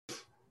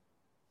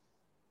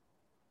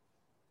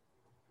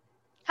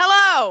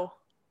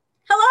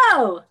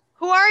Hello,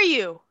 Who are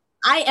you?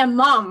 I am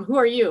Mom. Who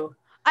are you?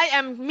 I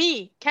am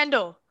me,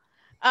 Kendall.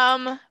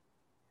 Um,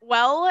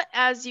 well,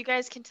 as you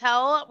guys can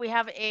tell, we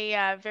have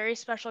a very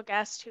special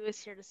guest who is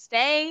here to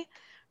stay.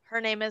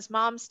 Her name is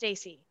Mom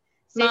Stacy.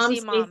 Mom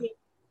Stacy, Mom. Stacy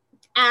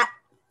at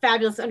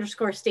fabulous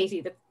underscore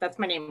Stacy. That's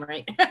my name,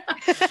 right?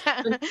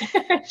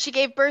 She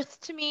gave birth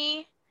to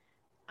me.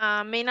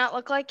 May not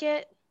look like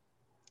it.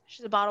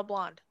 She's a bottle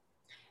blonde.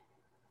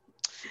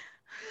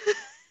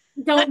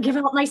 Don't give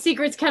out my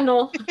secrets,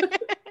 Kendall.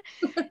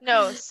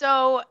 No,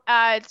 so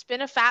it's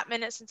been a fat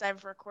minute since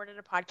I've recorded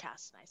a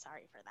podcast, and I'm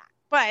sorry for that.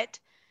 But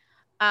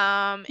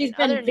She's in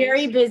been other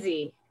very news,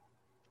 busy.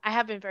 I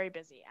have been very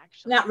busy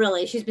Not actually.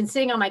 really. She's been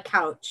sitting on my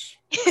couch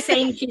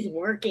saying she's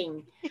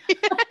working. So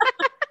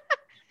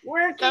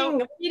Working.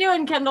 What are you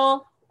doing,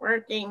 Kendall?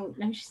 Working.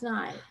 No, she's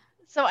not.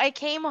 So I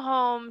came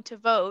home to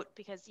vote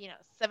because,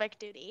 civic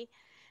duty,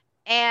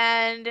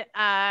 and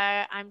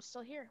I'm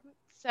still here.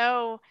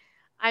 So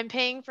I'm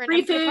paying for an Free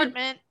empty food.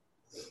 apartment.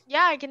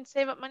 Yeah, I can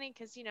save up money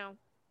because,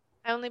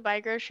 I only buy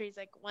groceries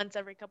like once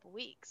every couple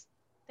weeks.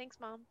 Thanks,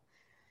 Mom.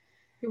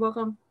 You're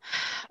welcome.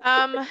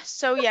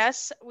 So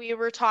yes, we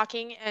were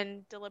talking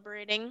and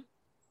deliberating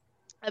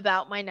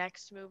about my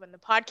next move on the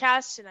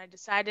podcast, and I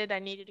decided I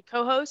needed a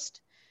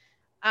co-host.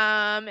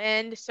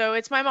 And so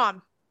it's my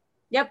mom.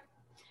 Yep.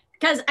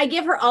 Because I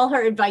give her all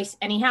her advice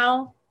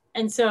anyhow.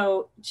 And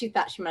so she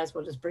thought she might as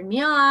well just bring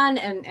me on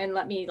and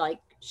let me like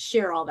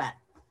share all that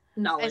I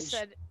knowledge.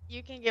 said,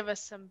 you can give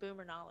us some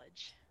boomer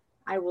knowledge.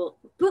 I will.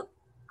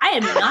 I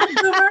am not a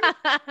boomer.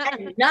 I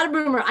am not a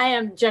boomer. I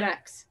am Gen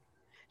X.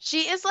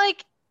 She is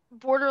like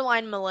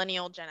borderline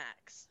millennial Gen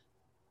X.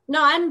 No,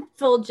 I'm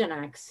full Gen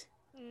X.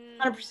 Mm,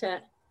 100%.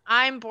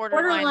 I'm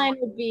borderline, Borderline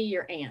would be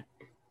your aunt.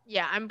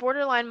 yeah, I'm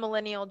borderline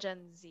millennial Gen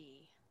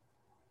Z.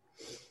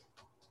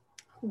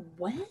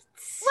 What?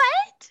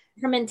 What?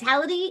 Her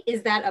mentality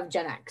is that of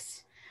Gen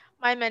X.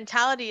 My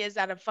mentality is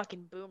that of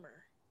fucking boomer.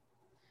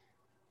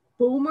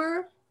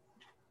 Boomer?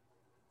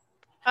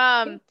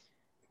 Um,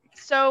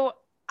 so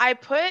I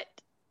put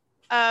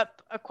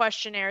up a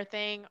questionnaire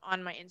thing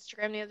on my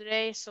Instagram the other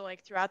day. So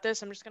like throughout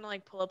this, I'm just gonna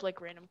like pull up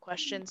like random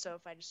questions. So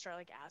if I just start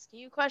like asking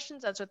you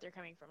questions, that's what they're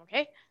coming from,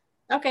 okay?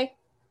 Okay.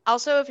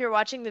 Also, if you're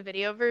watching the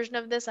video version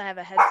of this, I have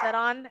a headset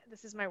on.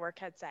 This is my work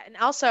headset. And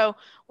also,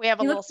 we have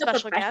a You look little so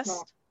special professional.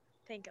 guest.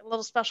 I think a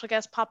little special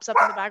guest pops up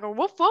in the background.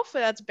 Woof woof.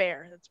 That's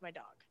Bear. That's my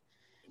dog.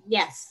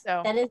 Yes,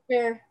 So, that is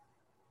fair.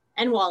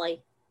 And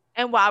Wally.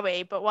 and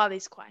Huawei, but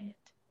Wally's quiet.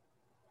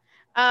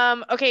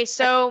 Okay,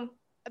 so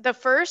the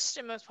first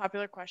and most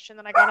popular question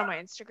that I got on my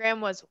Instagram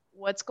was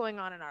what's going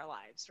on in our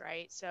lives,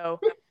 right? So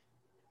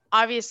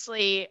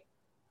obviously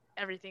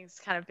everything's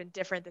kind of been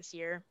different this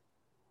year.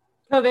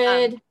 Um,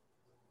 COVID.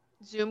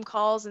 Zoom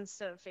calls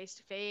instead of face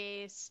to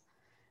face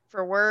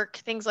for work,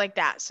 things like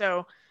that.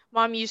 So,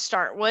 Mom, you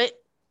start. What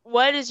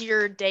does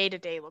your day to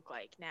day look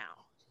like now?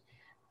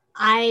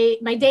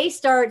 My day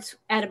starts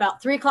at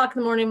about 3 o'clock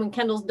in the morning when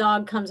Kendall's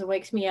dog comes and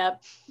wakes me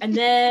up, and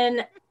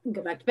then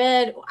go back to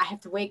bed. I have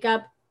to wake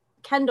up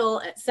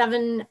Kendall at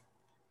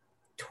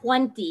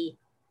 7:20.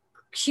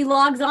 She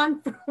logs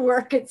on for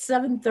work at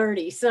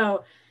 7:30,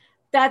 so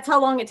that's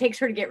how long it takes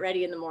her to get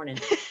ready in the morning.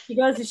 She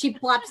goes and she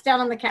plops down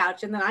on the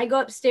couch, and then I go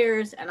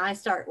upstairs and I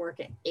start work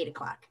at 8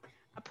 o'clock.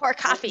 A pour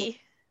coffee.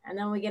 And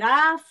then we get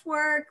off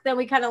work. Then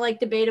we kind of like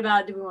debate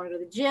about, do we want to go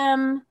to the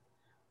gym?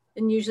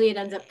 And usually it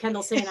ends up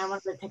Kendall saying, I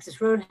want to go to Texas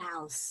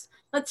Roadhouse.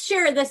 Let's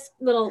share this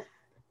little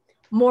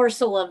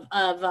morsel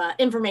of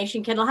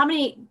information, Kendall. How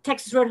many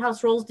Texas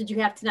Roadhouse rolls did you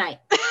have tonight?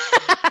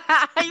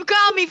 You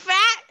call me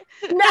fat?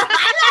 No,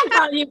 I'm not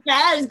calling you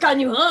fat. I'm just calling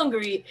you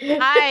hungry.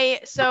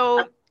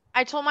 So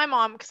I told my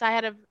mom because I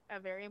had a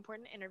very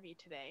important interview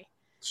today.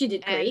 She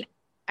did And great.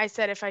 I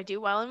said if I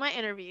do well in my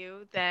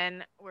interview,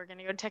 then we're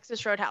gonna go to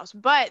Texas Roadhouse.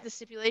 But the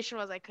stipulation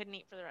was I couldn't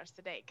eat for the rest of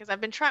the day because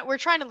we're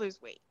trying to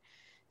lose weight.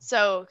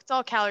 So it's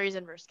all calories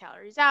in versus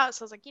calories out.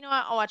 So I was like, you know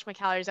what? I'll watch my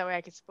calories that way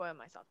I can spoil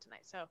myself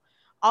tonight. So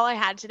all I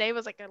had today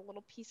was like a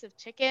little piece of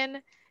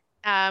chicken,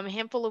 a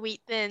handful of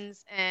wheat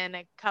thins, and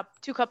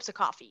 2 cups of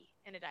coffee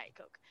and a Diet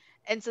Coke.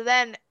 And so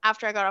then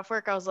after I got off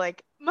work, I was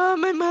like,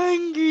 Mom, I'm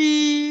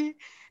hungry.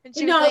 And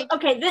she was No, like,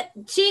 okay.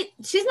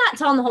 She's not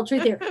telling the whole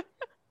truth here.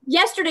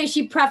 Yesterday,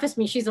 she prefaced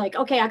me. She's like,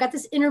 okay, I got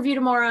this interview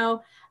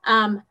tomorrow.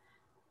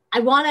 I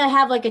want to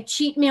have like a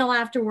cheat meal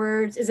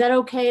afterwards. Is that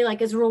okay?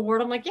 Like as a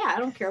reward? I'm like, yeah, I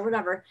don't care,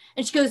 whatever.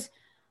 And she goes,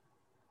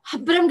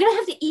 but I'm gonna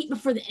have to eat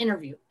before the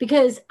interview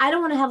because I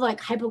don't want to have like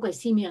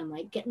hypoglycemia and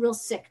like get real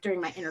sick during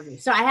my interview.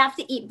 So I have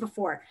to eat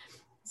before.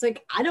 It's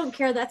like, I don't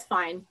care, that's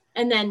fine.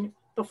 And then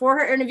before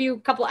her interview, a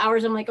couple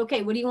hours, I'm like,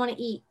 okay, what do you want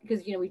to eat?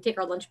 Because we take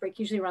our lunch break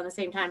usually around the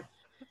same time.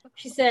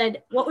 She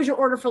said, what was your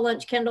order for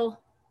lunch, Kendall?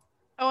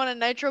 I want a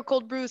nitro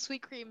cold brew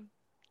sweet cream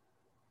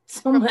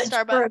So from much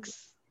for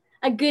Starbucks.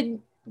 a good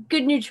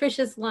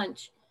nutritious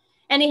lunch.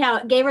 Anyhow,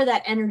 it gave her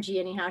that energy.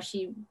 Anyhow,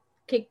 she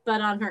kicked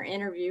butt on her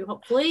interview,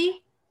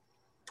 hopefully.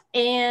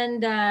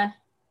 And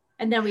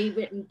then we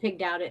went and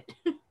pigged out it.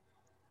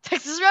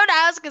 Texas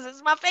Roadhouse because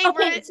it's my favorite.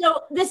 Okay,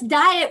 so this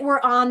diet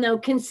we're on though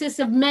consists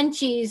of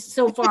Menchie's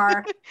so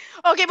far.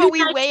 Okay, but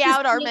we weigh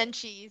out our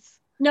Menchie's.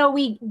 No,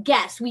 we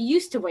guess. We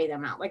used to weigh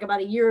them out like about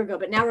a year ago,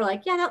 but now we're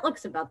like, yeah, that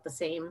looks about the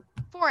same.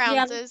 4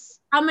 ounces.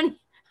 Yeah.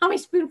 How many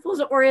spoonfuls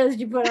of Oreos did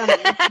you put on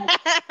it?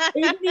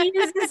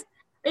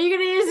 Are you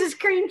gonna use this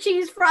cream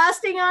cheese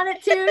frosting on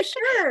it too?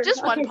 Sure.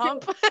 Just one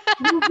pump. So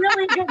we're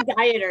really good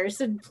dieters,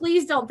 so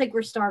please don't think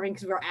we're starving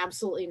because we're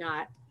absolutely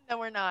not. No,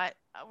 we're not.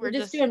 We're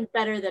just doing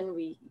better than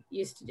we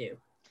used to do.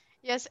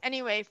 Yes.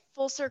 Anyway,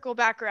 full circle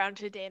background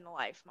to Day in the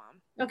Life,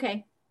 Mom.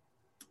 Okay.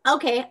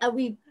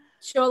 We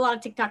show a lot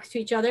of TikToks to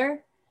each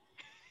other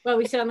while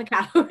we sit on the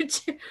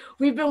couch.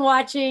 We've been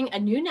watching a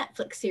new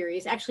Netflix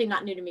series. Actually,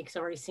 not new to me because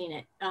I've already seen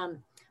it.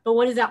 But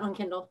what is that one,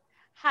 Kendall?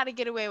 How to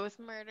Get Away with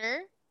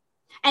Murder.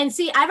 And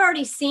see, I've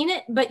already seen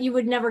it, but you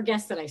would never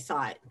guess that I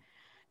saw it.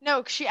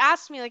 No, she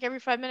asked me like every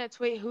 5 minutes,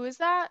 wait, who is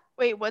that?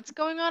 Wait, what's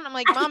going on? I'm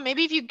like, Mom,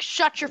 maybe if you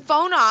shut your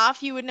phone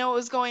off, you would know what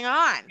was going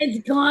on.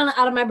 It's gone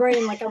out of my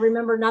brain. Like I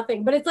remember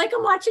nothing, but it's like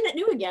I'm watching it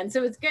new again.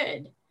 So it's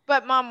good.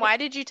 But Mom, why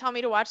did you tell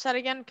me to watch that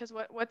again? Because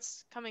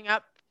what's coming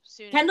up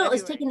soon? Kendall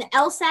is taking the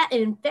LSAT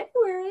in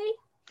February.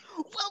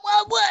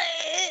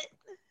 What?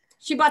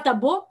 She bought the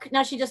book.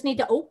 Now she just needs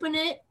to open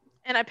it.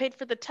 And I paid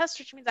for the test,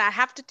 which means I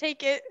have to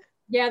take it.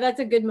 Yeah, that's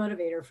a good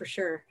motivator for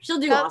sure. She'll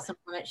do awesome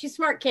on it. She's a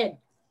smart kid.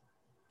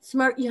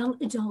 Smart young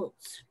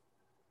adults.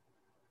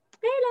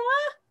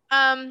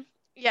 Bella.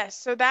 Yes,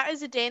 so that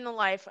is a day in the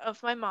life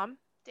of my mom.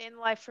 Day in the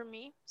life for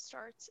me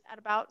starts at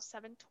about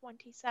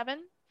 7:27.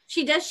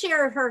 She does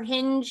share her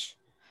hinge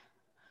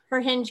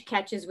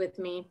catches with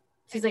me.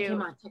 She's like,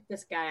 come on, check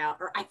this guy out.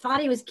 Or I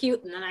thought he was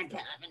cute, and then I get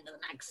him into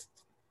the next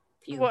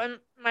few. Well,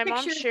 my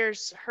mom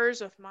shares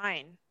hers with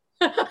mine.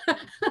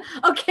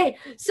 Okay,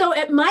 so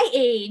at my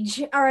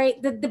age, all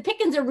right, the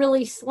pickings are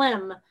really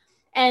slim,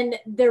 and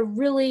they're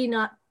really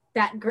not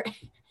that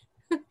great.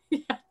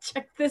 Yeah,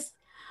 check this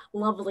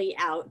lovely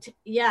out.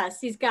 Yes,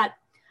 he's got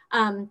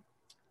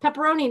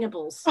pepperoni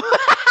nipples.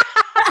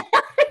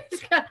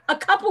 He's got a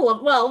couple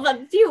of,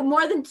 a few,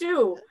 more than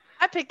 2.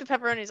 I picked the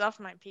pepperonis off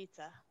my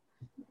pizza.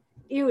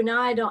 Ew,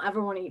 now I don't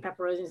ever want to eat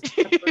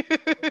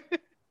pepperonis.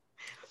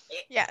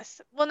 Yes.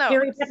 Well, no.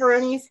 Hairy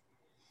pepperonis.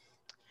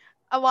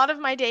 A lot of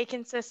my day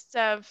consists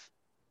of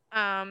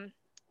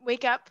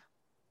wake up,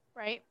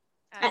 right?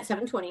 At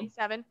 7:20.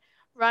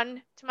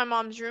 Run to my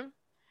mom's room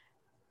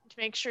to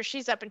make sure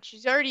she's up, and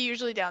she's already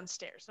usually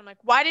downstairs. I'm like,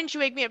 why didn't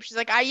you wake me up? She's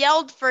like, I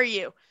yelled for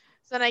you.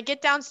 So then I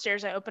get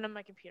downstairs, I open up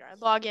my computer, I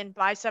log in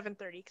by 7:30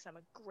 because I'm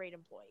a great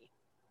employee.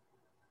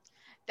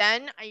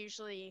 Then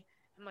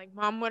I'm like,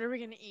 Mom, what are we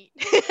gonna eat?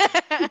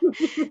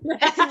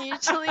 And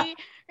usually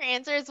her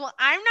answer is, well,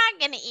 I'm not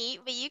gonna eat,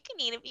 but you can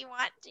eat if you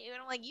want to.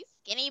 And I'm like, you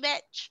skinny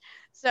bitch.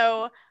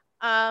 So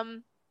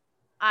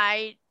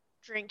I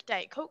drink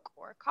Diet Coke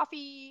or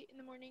coffee in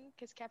the morning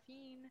because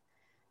caffeine.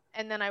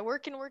 And then I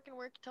work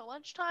till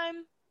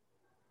lunchtime.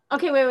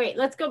 Okay, wait.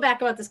 Let's go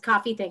back about this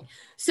coffee thing.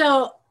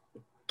 So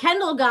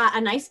Kendall got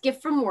a nice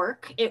gift from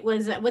work. It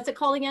was, what's it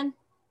called again?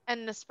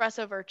 An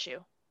Espresso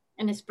Virtue.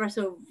 An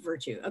Espresso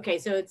Virtue. Okay,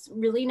 so it's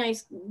really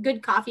nice,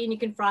 good coffee, and you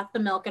can froth the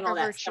milk and all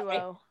that stuff.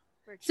 Right?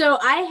 So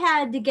I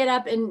had to get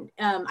up and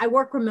I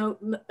work remote.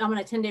 I'm on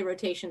a 10-day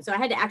rotation. So I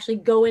had to actually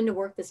go into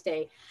work this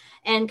day.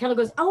 And Kendall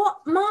goes, oh,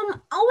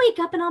 Mom, I'll wake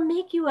up and I'll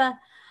make you a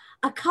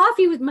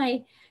coffee with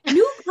my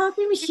new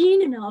coffee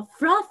machine, and I'll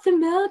froth the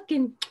milk.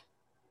 And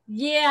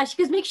yeah, she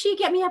goes, make sure you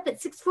get me up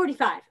at 6:45.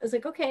 I was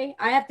like, okay,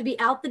 I have to be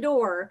out the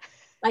door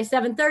by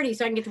 7:30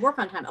 so I can get to work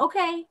on time.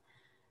 Okay.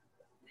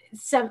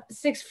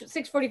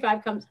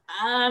 6:45 comes.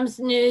 I'm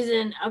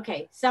snoozing.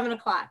 Okay, 7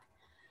 o'clock.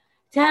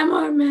 10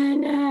 more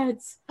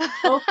minutes.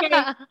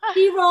 Okay.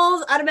 She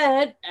rolls out of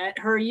bed at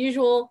her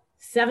usual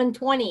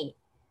 7:20.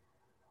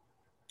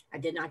 I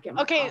did not get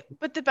my coffee.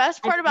 But the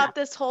best part about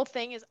this whole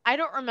thing is I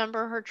don't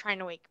remember her trying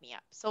to wake me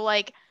up. So,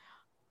 like,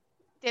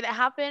 did it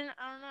happen?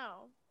 I don't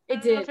know.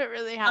 It did. Know if it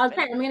really happened.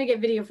 Okay, I'm going to get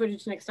video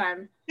footage next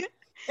time.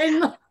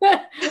 And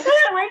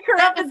wake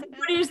her up is the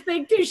funniest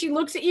thing, too. She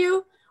looks at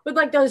you with,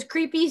 like, those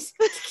creepy,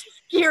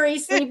 scary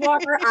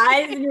sleepwalker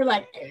eyes, and you're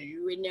like, oh,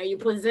 you know you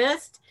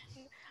possessed?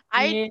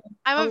 I'm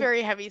a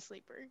very heavy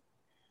sleeper.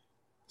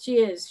 She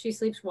is. She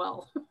sleeps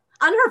well.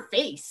 On her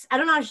face. I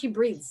don't know how she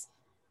breathes.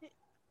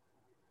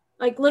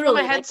 Like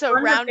literally. My head's so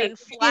round and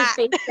flat.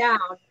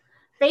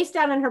 Face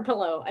down in her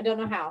pillow. I don't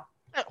know how.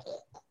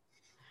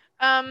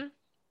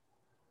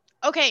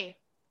 Okay.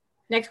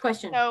 Next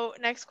question. So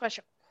next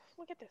question.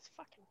 Look at this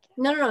fucking kid.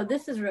 No.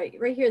 This is right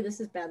here.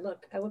 This is bad.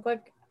 Look. I look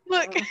like.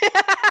 Look. We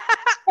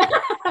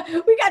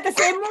got the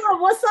same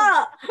mom. What's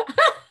up?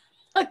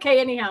 Okay.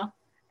 Anyhow.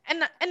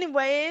 And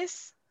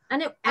anyways.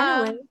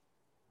 Anyway.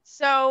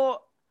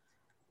 So,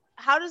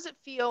 how does it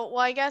feel? Well,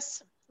 I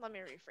guess let me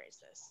rephrase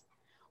this.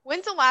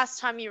 When's the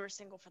last time you were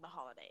single for the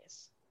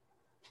holidays?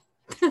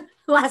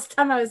 Last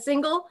time I was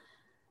single?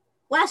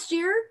 Last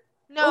year?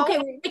 No.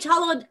 Okay,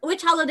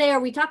 which holiday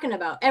are we talking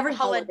about? Every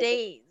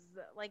holidays,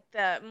 like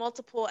the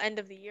multiple end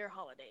of the year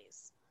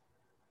holidays.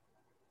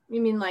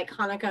 You mean like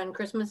Hanukkah and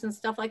Christmas and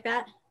stuff like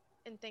that?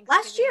 And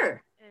Thanksgiving. Last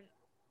year.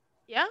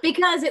 Yeah.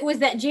 Because it was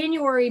that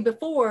January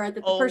before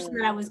that the person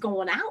that I was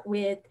going out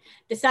with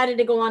decided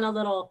to go on a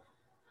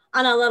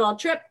little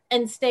trip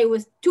and stay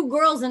with 2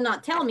 girls and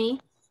not tell me.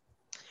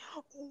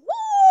 Woo!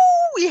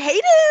 We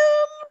hate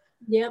him.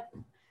 Yep.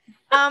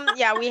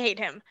 Yeah, we hate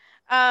him.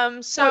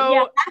 So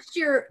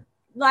yeah,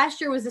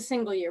 last year was a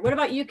single year. What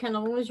about you,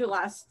 Kendall? When was your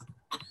last?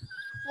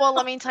 Well,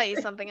 let me tell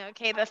you something.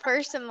 Okay, the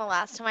first and the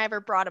last time I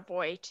ever brought a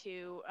boy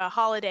to a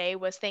holiday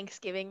was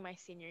Thanksgiving my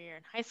senior year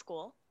in high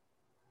school.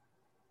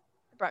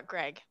 I brought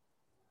Greg.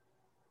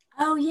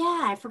 Oh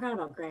yeah, I forgot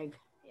about Greg.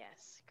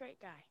 Yes,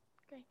 great guy.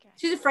 Great guy.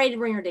 She's afraid to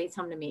bring her dates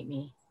home to meet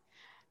me.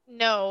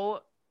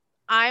 No,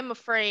 I'm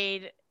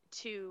afraid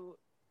to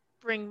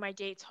bring my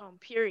dates home,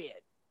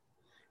 period.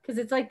 Because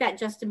it's like that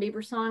Justin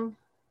Bieber song.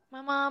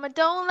 My mama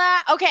don't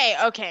lie. Okay.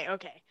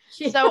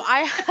 So I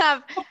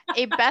have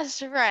a best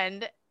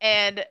friend,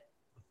 and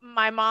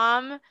my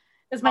mom.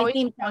 That's my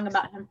theme song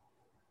about him.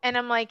 And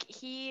I'm like,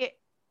 he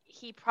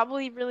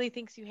probably really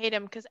thinks you hate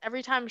him, because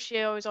every time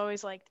she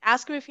always like,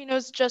 ask him if he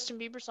knows the Justin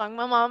Bieber song,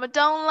 my mama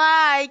don't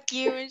like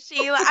you, and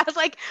I was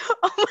like,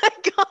 oh my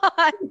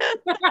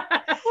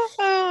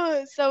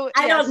god. So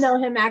I don't know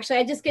him actually.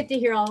 I just get to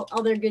hear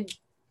all their good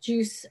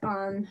juice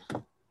on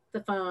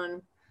the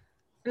phone.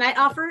 And I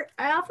offer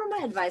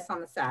my advice on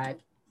the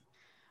side.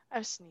 I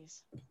have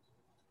sneeze.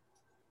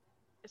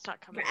 It's not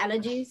coming.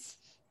 Allergies.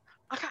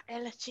 I got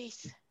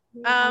allergies.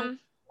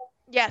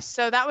 Yes,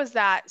 so that was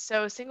that.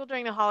 So single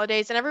during the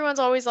holidays, and everyone's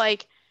always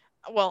like,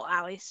 well,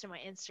 at least in my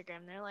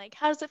Instagram, they're like,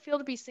 how does it feel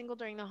to be single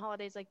during the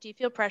holidays? Like, do you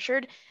feel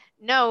pressured?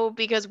 No,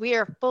 because we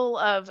are full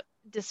of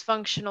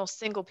dysfunctional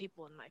single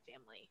people in my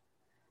family.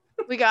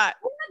 We're not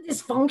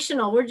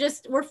dysfunctional.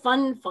 We're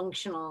fun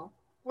functional.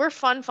 We're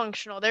fun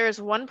functional. There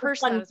is one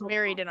person that is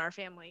married in our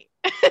family,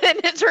 and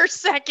it's her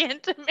second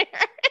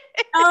marriage.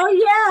 Oh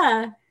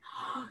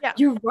yeah.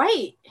 You're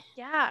right.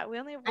 Yeah, we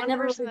only have one I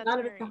never person really that's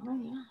thought married. of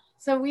it. Yeah.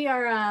 So we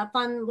are a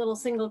fun little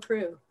single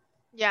crew.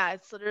 Yeah,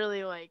 it's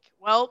literally like,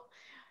 well,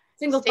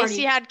 single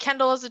Stacy had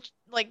Kendall as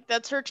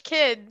that's her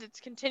kid. It's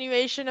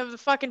continuation of the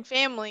fucking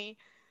family.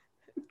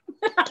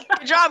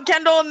 Good job,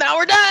 Kendall. Now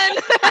we're done.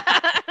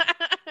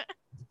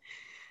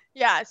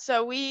 Yeah,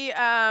 so we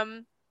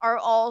are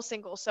all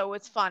single, so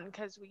it's fun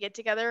because we get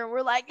together and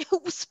we're like,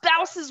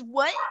 spouses,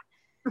 what?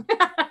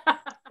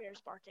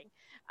 Bears barking.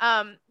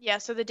 Yeah,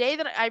 so the day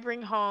that I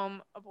bring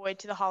home a boy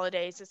to the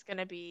holidays is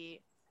gonna be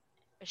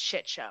a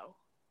shit show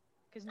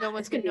because no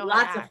one's gonna know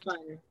lots of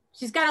fun.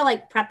 She's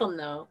gotta prep them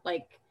though.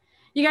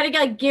 You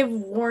gotta give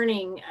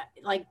warning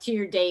to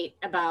your date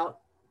about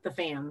the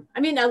fam. I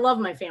mean, I love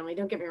my family.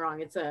 Don't get me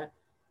wrong.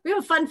 We have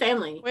a fun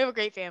family. We have a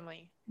great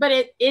family, but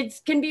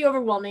it can be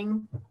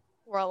overwhelming.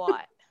 We're a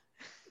lot.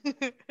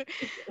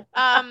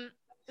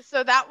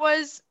 So that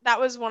was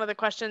one of the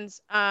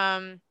questions.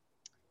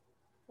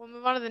 We'll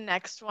move on to the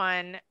next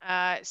one.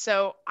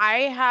 So I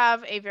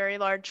have a very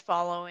large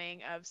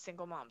following of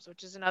single moms,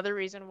 which is another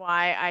reason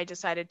why I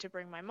decided to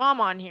bring my mom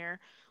on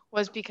here,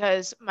 was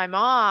because my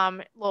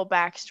mom, little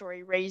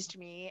backstory, raised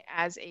me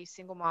as a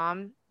single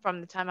mom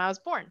from the time I was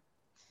born. Yep.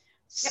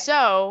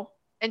 So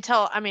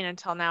until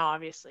now,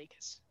 obviously,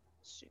 because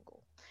single.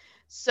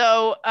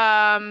 So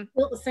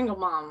still a single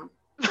mom.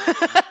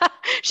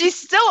 She's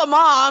still a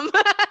mom.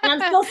 And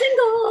I'm still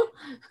single.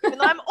 Even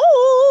though I'm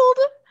old.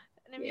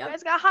 And if you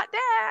guys got hot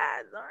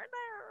dads, aren't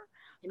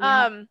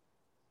there?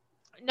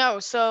 No,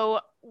 so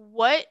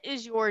what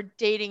is your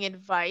dating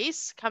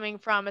advice coming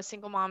from a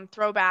single mom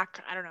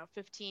throwback,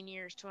 15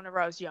 years to whenever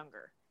I was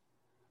younger?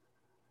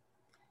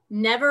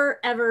 Never,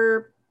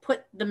 ever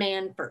put the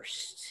man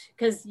first,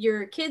 because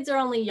your kids are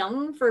only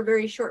young for a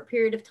very short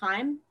period of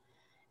time.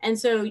 And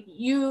so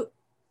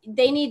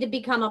they need to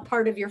become a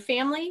part of your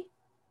family,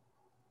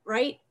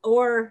 right?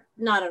 Or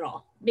not at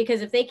all.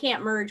 Because if they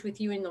can't merge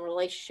with you in the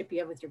relationship you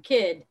have with your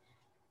kid,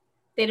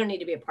 they don't need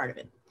to be a part of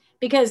it.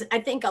 Because I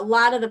think a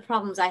lot of the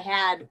problems I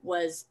had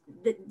was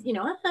that, you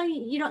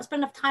don't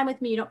spend enough time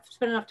with me. You don't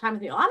spend enough time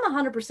with me. Oh, I'm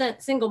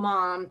 100% single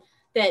mom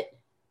that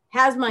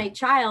has my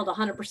child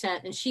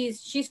 100%, and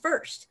she's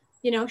first.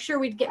 Sure,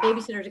 we'd get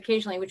babysitters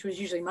occasionally, which was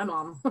usually my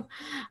mom.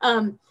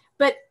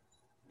 But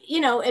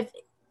if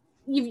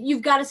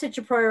you've got to set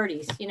your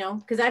priorities,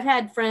 because I've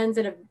had friends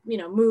that have,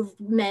 moved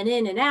men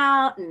in and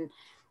out and,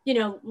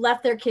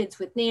 left their kids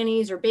with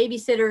nannies or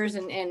babysitters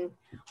and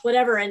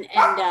whatever. And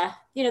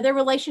their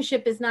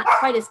relationship is not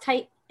quite as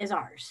tight as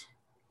ours.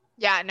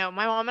 Yeah, no,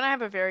 my mom and I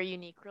have a very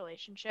unique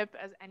relationship,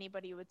 as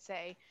anybody would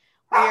say.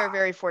 We are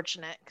very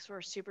fortunate because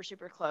we're super,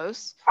 super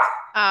close.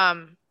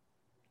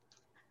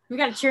 We've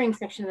got a cheering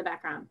section in the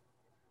background.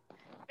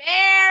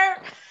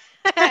 Bear!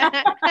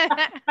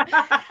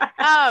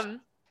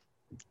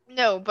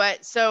 No,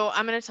 but so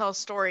I'm going to tell a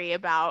story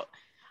about,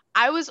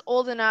 I was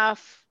old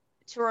enough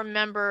to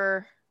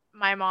remember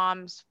my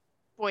mom's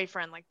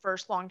boyfriend,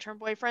 first long-term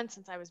boyfriend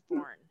since I was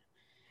born.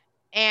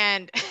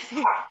 And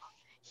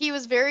he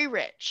was very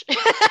rich.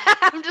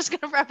 I'm just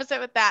going to preface it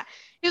with that.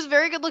 He was a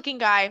very good-looking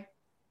guy,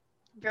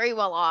 very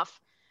well off.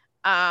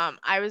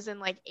 I was in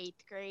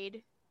 8th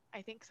grade,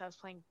 I think, because I was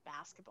playing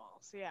basketball.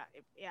 So yeah,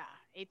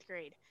 8th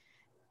grade.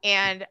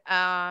 And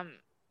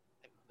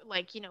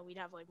like, you know, we'd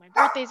have like my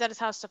birthdays at his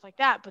house, stuff like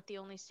that. But the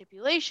only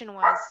stipulation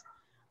was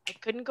I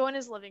couldn't go in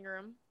his living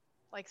room,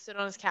 like sit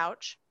on his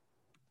couch.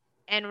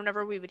 And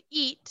whenever we would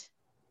eat,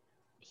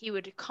 he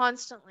would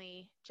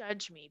constantly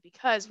judge me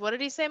because what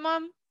did he say,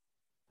 Mom?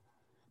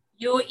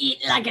 You eat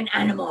like an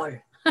animal.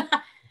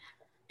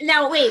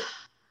 Now, wait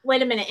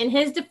a minute. In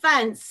his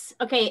defense,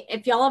 okay,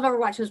 if y'all have ever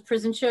watched those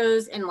prison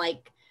shows and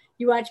like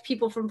you watch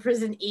people from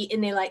prison eat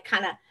and they like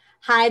kind of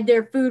hide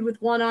their food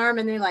with one arm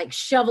and they like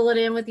shovel it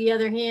in with the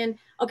other hand.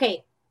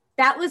 Okay,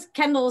 that was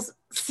Kendall's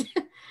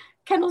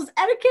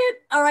etiquette.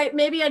 All right,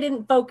 maybe I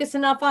didn't focus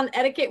enough on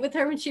etiquette with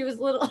her when she was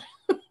little.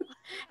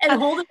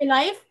 And holding a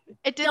knife,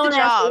 it did the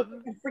job.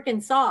 A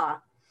freaking saw.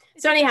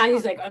 So anyhow,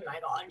 he's like, "Oh my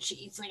god, she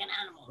eats like an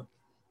animal."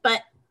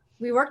 But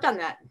we worked on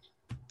that.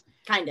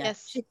 Kind of.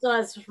 Yes. She still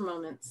has her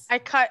moments. I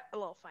cut a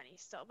little funny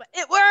still, but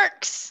it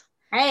works.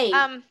 Hey.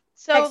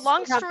 So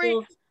long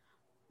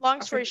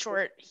story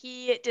short,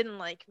 he didn't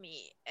like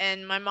me,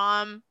 and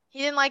he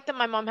didn't like that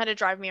my mom had to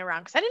drive me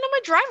around because I didn't have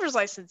my driver's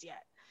license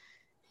yet.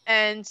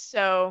 And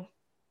so.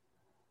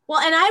 Well,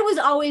 and I was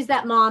always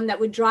that mom that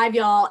would drive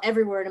y'all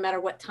everywhere, no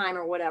matter what time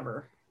or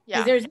whatever.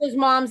 Yeah. There's those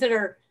moms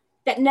that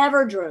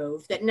never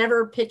drove, that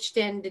never pitched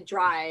in to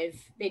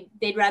drive.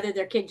 They'd rather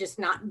their kid just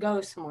not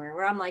go somewhere.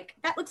 Where I'm like,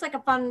 that looks like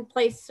a fun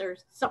place or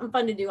something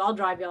fun to do. I'll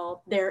drive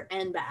y'all there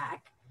and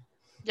back.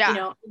 Yeah. You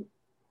know,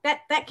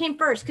 that came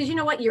first because you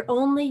know what? You're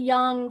only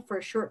young for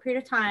a short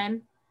period of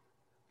time,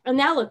 and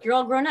now look, you're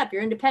all grown up.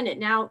 You're independent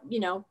now.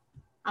 You know,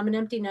 I'm an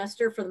empty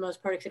nester for the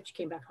most part, except you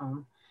came back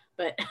home,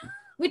 but.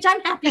 Which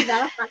I'm happy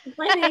about.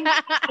 I'm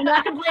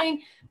not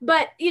complaining.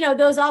 But, you know,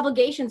 those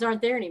obligations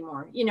aren't there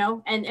anymore, you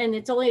know, and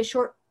it's only a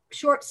short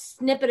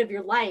snippet of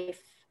your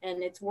life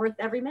and it's worth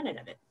every minute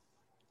of it.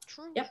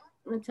 True. Yep.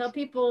 And tell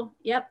people,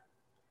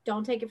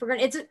 don't take it for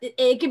granted.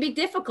 It can be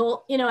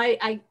difficult. You know,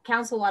 I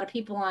counsel a lot of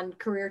people on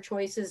career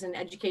choices and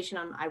education.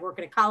 I work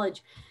at a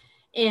college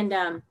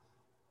and,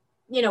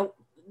 you know,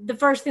 the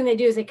first thing they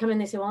do is they come in,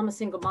 they say, well, I'm a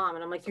single mom.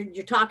 And I'm like,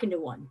 you're talking to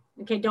one.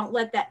 Okay. Don't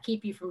let that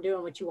keep you from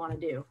doing what you want to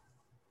do.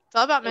 It's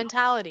all about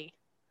mentality.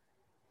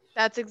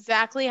 That's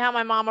exactly how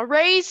my mama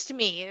raised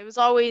me. It was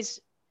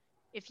always,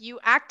 if you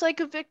act like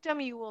a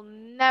victim, you will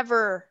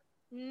never,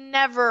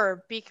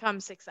 never become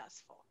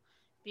successful.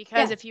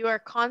 Because if you are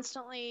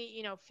constantly,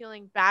 you know,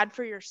 feeling bad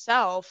for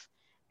yourself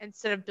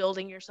instead of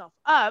building yourself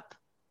up,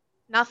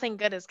 nothing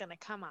good is going to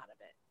come out of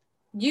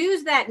it.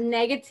 Use that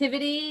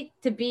negativity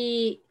to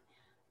be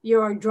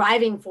your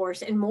driving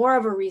force and more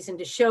of a reason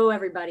to show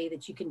everybody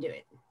that you can do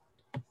it.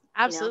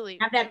 Absolutely. You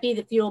know, have that be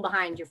the fuel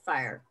behind your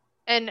fire.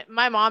 And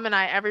my mom and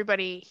I,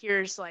 everybody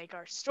hears like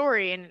our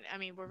story. And I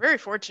mean, we're very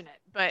fortunate,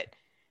 but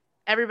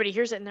everybody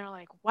hears it and they're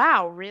like,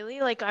 wow,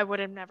 really? Like I would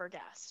have never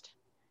guessed.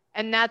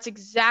 And that's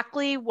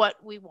exactly what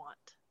we want.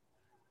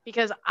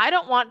 Because I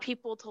don't want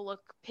people to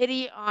look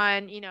pity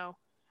on, you know,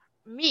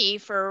 me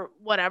for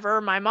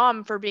whatever, my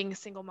mom for being a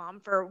single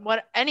mom, for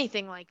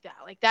anything like that.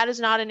 Like that is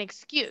not an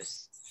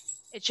excuse.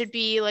 It should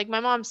be, like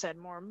my mom said,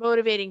 more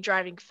motivating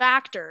driving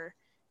factor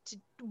to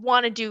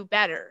want to do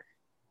better.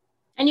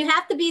 And you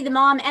have to be the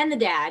mom and the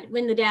dad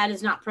when the dad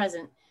is not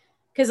present.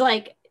 Because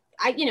like,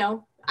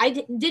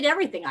 I did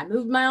everything. I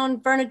moved my own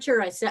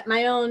furniture. I set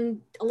my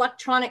own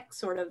electronic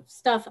sort of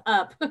stuff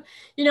up.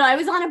 You know, I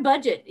was on a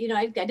budget. You know,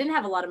 I didn't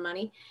have a lot of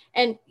money.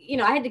 And, you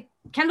know,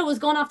 Kendall was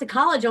going off to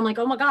college. I'm like,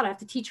 oh my God, I have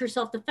to teach her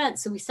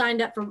self-defense. So we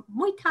signed up for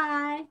Muay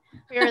Thai.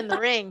 We were in the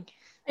ring.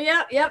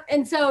 Yep.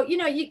 And so, you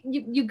know,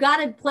 you got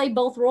to play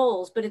both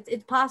roles, but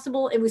it's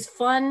possible. It was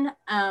fun.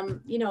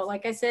 You know,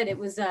 like I said, it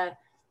was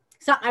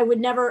so I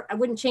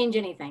wouldn't change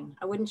anything.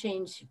 I wouldn't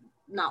change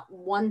not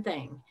one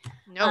thing.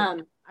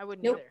 No, I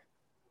wouldn't either.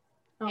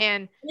 Oh.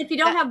 And if you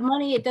don't have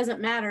money, it doesn't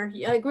matter.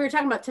 Like we were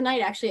talking about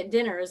tonight, actually at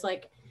dinner, is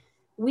like,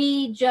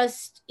 we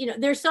just, you know,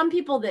 there's some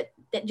people that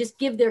just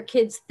give their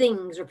kids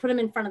things or put them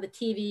in front of the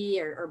TV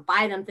or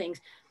buy them things.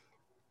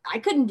 I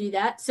couldn't do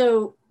that.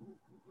 So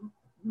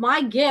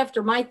my gift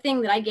or my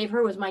thing that I gave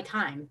her was my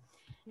time.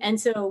 And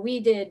so we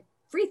did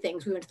free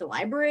things. We went to the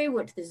library,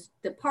 went to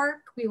the park.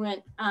 We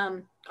went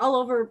all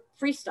over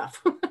free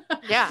stuff.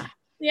 Yeah.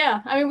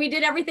 Yeah. I mean, we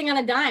did everything on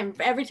a dime.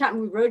 Every time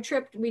we road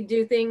tripped, we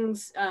do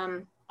things.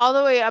 All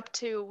the way up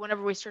to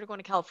whenever we started going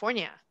to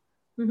California.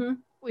 Mm-hmm.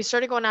 We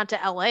started going out to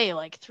LA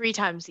like 3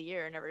 times a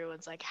year. And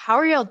everyone's like, how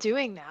are y'all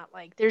doing that?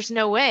 Like, there's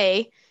no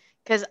way.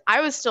 Because I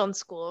was still in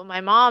school.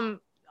 My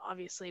mom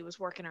obviously was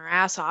working her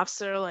ass off.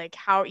 So they're like,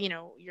 how, you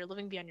know, you're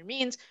living beyond your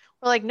means.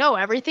 We're like, no,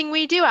 everything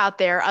we do out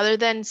there other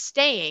than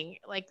staying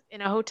like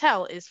in a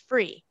hotel is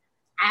free.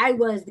 I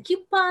was the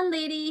coupon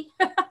lady.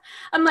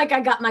 I'm like, I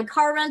got my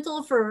car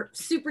rental for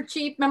super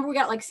cheap. Remember, we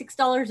got like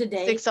 $6 a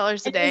day.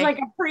 $6 a day. It was like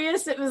a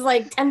Prius. It was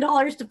like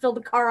 $10 to fill the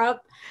car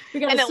up.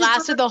 And it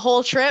lasted the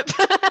whole trip.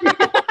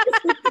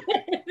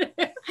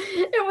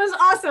 It was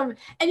awesome.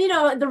 And, you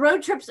know, the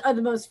road trips are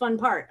the most fun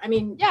part. I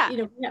mean, you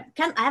know,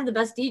 I have the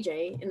best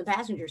DJ in the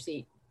passenger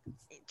seat.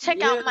 Check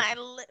out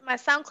my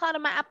SoundCloud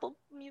and my Apple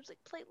Music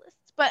playlists.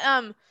 But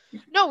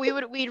no,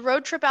 we'd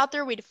road trip out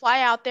there. We'd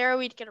fly out there.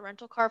 We'd get a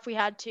rental car if we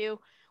had to.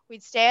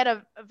 We'd stay at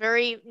a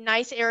very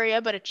nice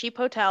area, but a cheap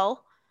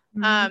hotel.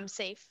 Mhm.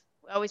 Safe.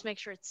 We always make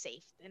sure it's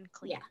safe and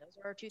clean. Yeah. Those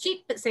are our two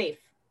Cheap but safe.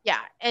 Yeah.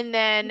 And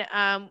then,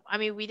 I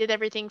mean, we did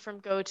everything from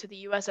go to the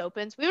US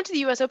Opens. We went to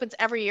the US Opens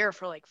every year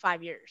for like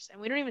 5 years, and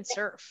we don't even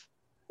surf.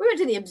 We went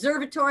to the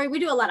observatory. We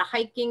do a lot of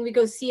hiking. We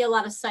go see a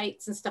lot of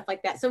sites and stuff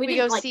like that. So we We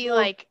didn't go like see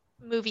like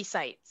movie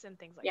sites and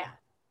things like Yeah. that.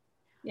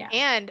 Yeah.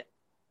 And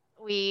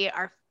we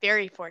are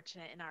very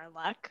fortunate in our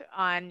luck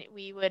on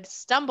we would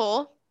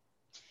stumble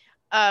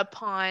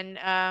upon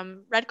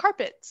red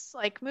carpets,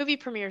 like movie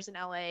premieres in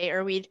LA,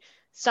 or we'd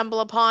stumble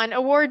upon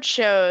award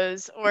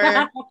shows or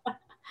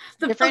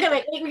different. Okay,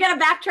 wait, we got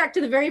to backtrack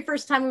to the very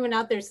first time we went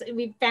out there. So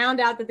we found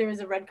out that there was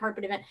a red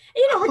carpet event.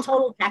 And, we're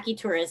total tacky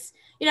tourists.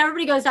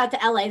 Everybody goes out to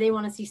LA. They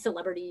want to see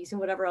celebrities and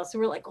whatever else. So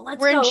we're like, well,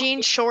 let's We're go. in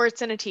jean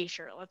shorts and a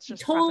t-shirt. Let's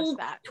just preface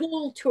that.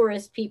 Total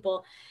tourist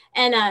people.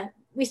 And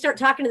we start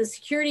talking to the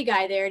security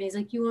guy there, and he's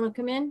like, you want to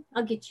come in?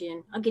 I'll get you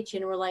in. And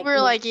we're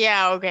like,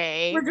 yeah,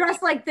 okay. We're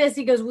dressed like this.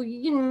 He goes, well,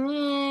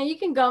 you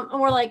can go.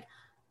 And we're like,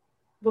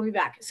 we'll be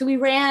back. So we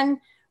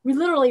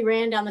literally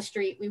ran down the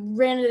street. We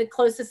ran to the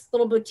closest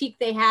little boutique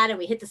they had, and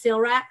we hit the sale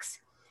racks.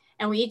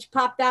 And we each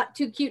popped out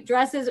 2 cute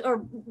dresses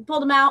or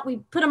pulled them out. We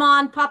put them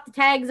on, popped the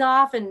tags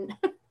off, and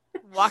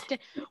walked in.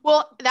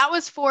 Well,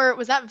 was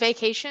that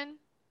Vacation?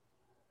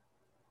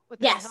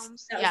 Yes.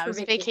 Yeah, it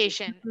was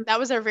Vacation. That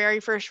was our very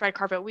first red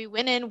carpet. We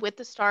went in with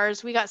the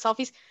stars. We got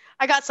selfies.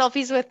 I got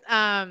selfies with,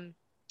 oh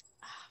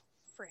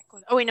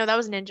wait, no, that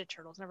was Ninja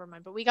Turtles. Never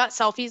mind. But we got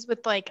selfies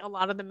with like a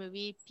lot of the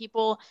movie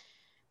people.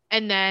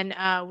 And then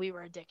we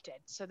were addicted.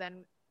 So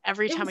then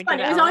every time we go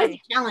to LA, it was always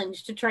a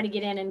challenge to try to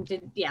get in and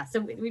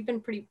so we've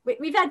been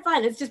we've had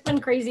fun. It's just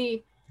been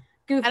crazy,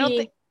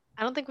 goofy.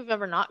 I don't think we've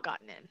ever not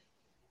gotten in.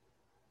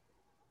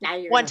 Now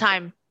you're one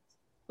time.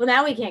 Well,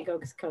 now we can't go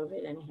because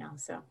COVID anyhow.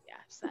 So yeah,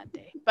 sad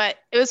day. But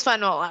it was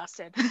fun while it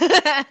lasted.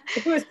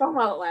 It was fun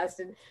while it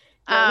lasted.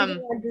 Yeah, we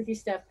did a lot of goofy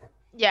stuff.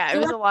 Yeah, it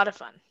was a lot of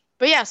fun.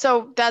 But yeah,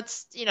 so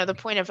that's the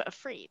point of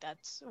free.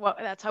 That's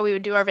how we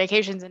would do our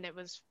vacations, and it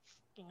was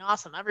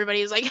awesome.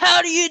 Everybody was like,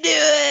 how do you do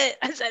it?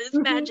 I said, it's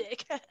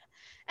magic.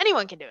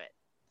 Anyone can do it.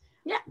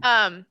 Yeah.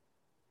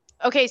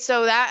 Okay,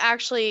 so that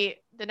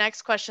actually, the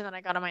next question that I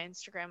got on my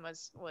Instagram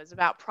was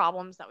about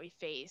problems that we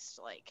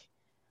faced, like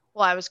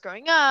while I was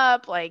growing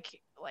up,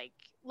 like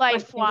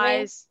life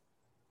wise.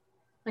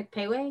 Like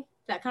payway?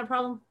 That kind of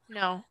problem?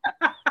 No.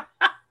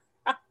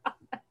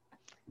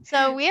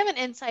 So we have an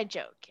inside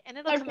joke, and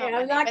it'll come out.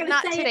 I'm not going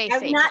to say it.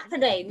 Satan.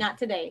 Not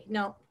today.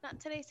 No. Not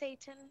today,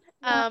 Satan.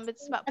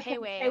 It's about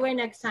payway. Payway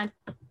next time.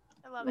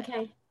 I love it.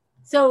 Okay.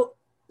 So,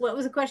 what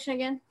was the question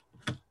again?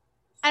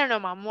 I don't know,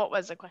 Mom. What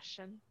was the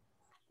question?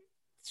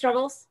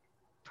 Struggles?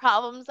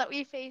 Problems that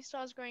we faced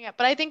while I was growing up.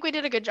 But I think we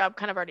did a good job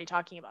kind of already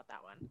talking about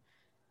that one.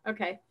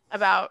 Okay.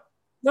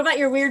 What about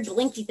your weird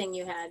blinky thing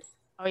you had?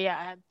 Oh, yeah.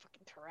 I had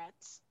fucking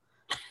Tourette's.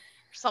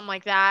 Or something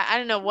like that. I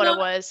don't know what it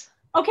was.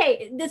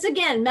 Okay. This,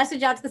 again,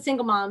 message out to the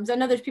single moms. I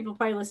know there's people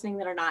probably listening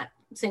that are not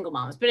single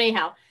moms. But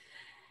anyhow,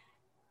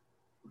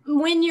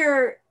 when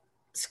your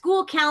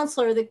school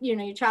counselor,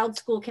 your child's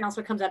school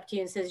counselor comes up to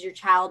you and says your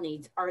child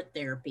needs art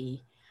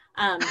therapy.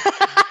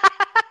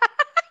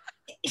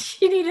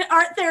 She needed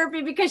art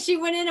therapy because she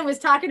went in and was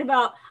talking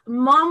about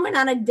mom went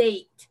on a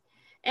date,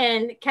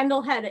 and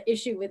Kendall had an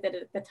issue with it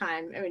at the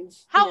time. I mean,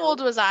 how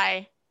old was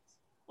I?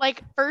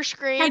 Like first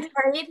grade? 10th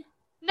grade?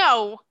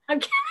 No.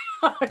 Okay.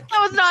 That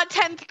was not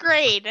 10th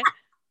grade.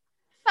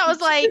 That was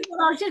like...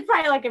 she's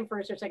probably like in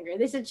first or second grade.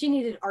 They said she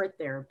needed art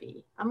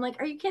therapy. I'm like,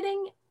 are you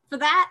kidding? For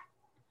that?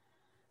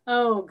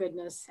 Oh,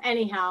 goodness.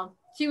 Anyhow,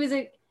 she was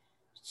a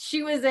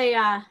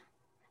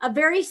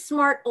very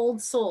smart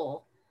old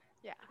soul.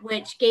 Yeah.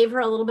 Which gave her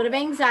a little bit of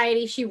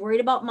anxiety. She worried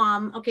about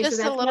mom. Okay, just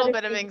so that's a little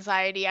bit of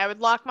anxiety. I would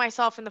lock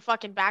myself in the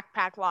fucking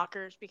backpack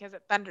lockers because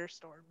it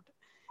thunderstormed.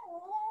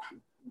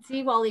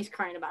 See, Wally's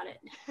crying about it.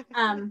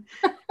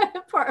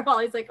 Poor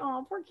Wally's like,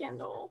 oh, poor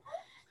Kendall.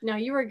 No,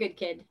 you were a good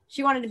kid.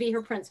 She wanted to be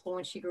her principal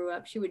when she grew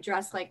up. She would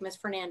dress like Miss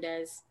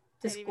Fernandez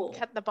to school. Even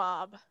cut the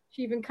bob.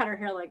 She even cut her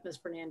hair like Miss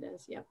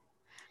Fernandez. Yep.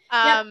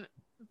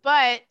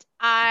 But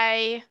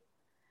I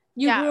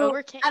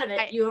overcame out of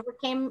it.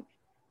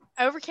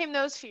 I overcame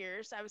those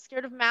fears. I was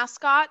scared of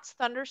mascots,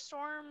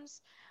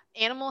 thunderstorms,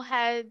 animal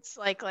heads,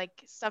 like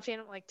stuffed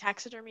animal, like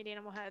taxidermied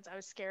animal heads. I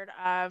was scared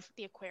of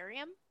the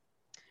aquarium,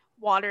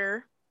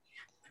 water.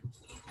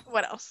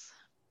 What else?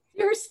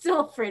 You're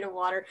still afraid of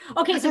water.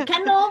 Okay, so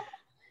Kendall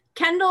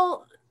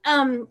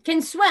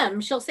can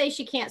swim. She'll say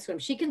she can't swim.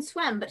 She can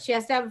swim, but she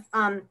has to have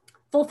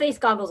full face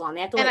goggles on.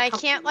 They have to. And I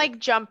can't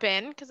jump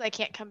in because I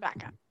can't come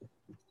back up.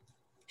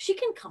 She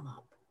can come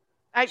up.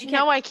 I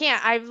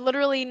can't. I've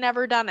literally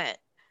never done it.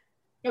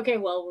 Okay,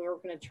 well, we're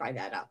going to try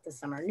that out this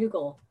summer. New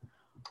goal.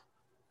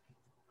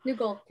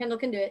 Kendall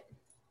can do it.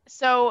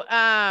 So,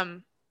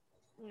 no.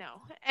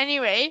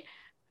 Anyway,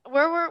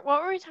 what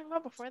were we talking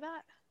about before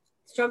that?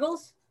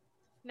 Struggles?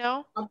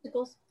 No.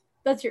 Obstacles?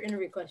 That's your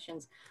interview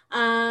questions.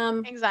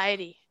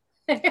 Anxiety.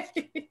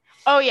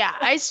 Oh, yeah.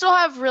 I still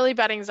have really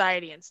bad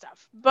anxiety and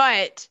stuff.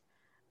 But,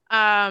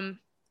 we're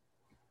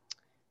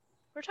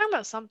talking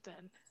about something.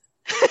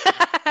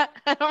 I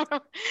don't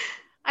remember.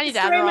 I need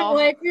Story of my Adderall.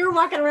 life. We were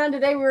walking around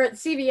today. We were at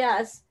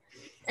CVS,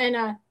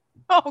 and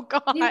Oh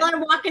God. we were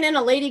walking in.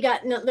 A lady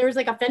there was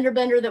like a fender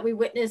bender that we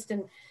witnessed,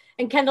 and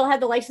Kendall had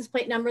the license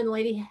plate number, and the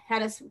lady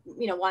had us,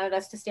 wanted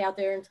us to stay out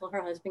there until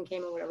her husband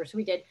came or whatever. So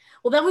we did.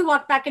 Well, then we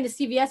walked back into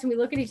CVS and we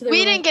look at each other.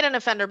 We didn't get an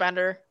offender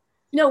bender.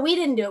 No, we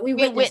didn't do it. We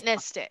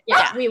witnessed it.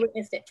 Yeah, we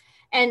witnessed it.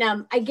 And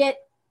I get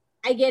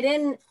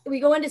in. We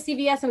go into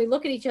CVS and we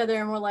look at each other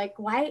and we're like,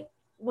 why?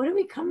 What did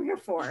we come here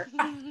for?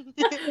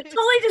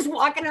 Totally just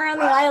walking around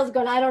the aisles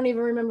going, I don't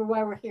even remember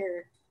why we're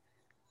here.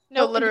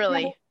 No,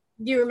 literally.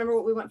 Do you remember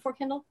what we went for,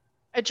 Kendall?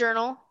 A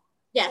journal?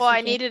 Yes. Well,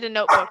 I needed a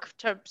notebook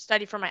to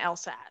study for my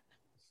LSAT.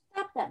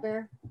 Stop that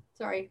bear.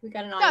 Sorry, we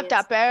got an audience. Stop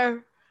that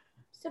bear.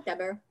 Stop that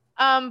bear.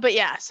 But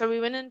yeah, so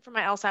we went in for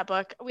my LSAT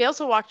book. We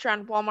also walked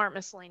around Walmart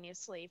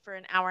miscellaneously for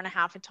an hour and a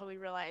half until we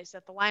realized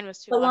that the line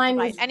was too long to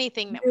buy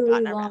anything that we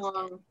got in our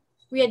basket.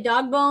 We had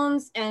dog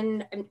bones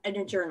and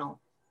a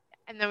journal.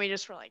 And then we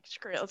just were like,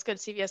 screw it, let's go to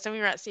CVS. Then we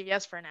were at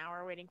CVS for an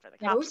hour waiting for the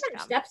cops. Yeah, we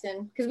took steps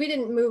in because we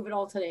didn't move at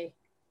all today.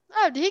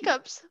 Oh, the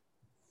hiccups.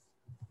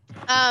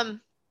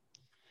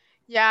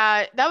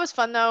 Yeah, that was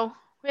fun though.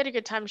 We had a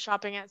good time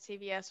shopping at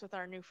CVS with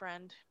our new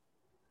friend.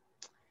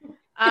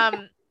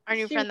 Our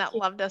new friend that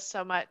loved us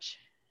so much.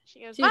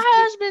 She goes, my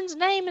husband's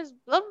name is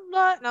blah,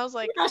 blah. And I was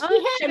like, she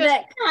had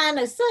that kind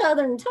of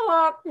southern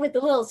talk with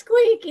the little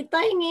squeaky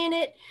thing in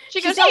it.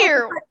 She goes,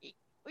 here,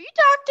 will you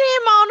talk to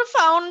him on the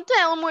phone and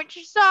tell him what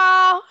you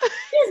saw?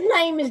 His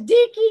name is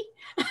Dickie.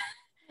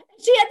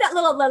 She had that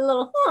little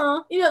little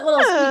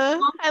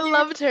I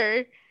loved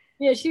her.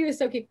 Yeah, she was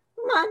so cute.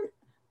 My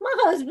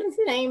husband's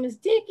name is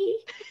Dickie.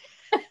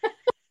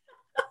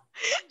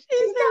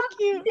 She's so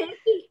cute.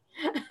 Dickie.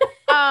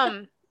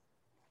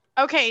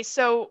 Okay,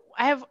 so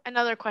I have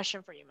another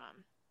question for you,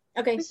 Mom.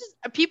 Okay.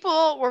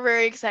 People were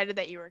very excited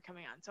that you were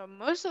coming on, so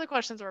most of the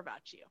questions were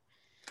about you.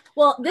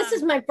 Well, this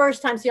is my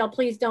first time, so y'all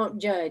please don't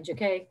judge,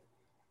 okay?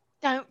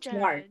 Don't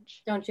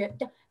judge. Don't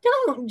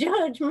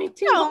judge me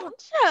too. Don't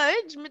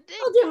judge me.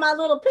 I'll do my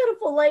little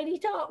pitiful lady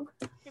talk.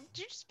 Did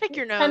you just pick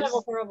your nose? Kind of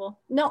horrible.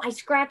 No, I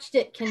scratched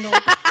it, Kendall.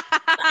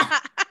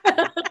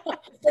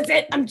 That's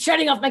it. I'm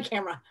shutting off my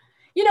camera.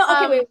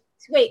 Okay,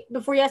 wait.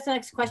 Before you ask the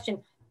next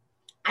question,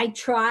 I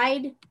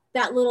tried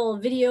that little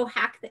video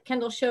hack that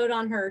Kendall showed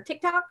on her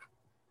TikTok,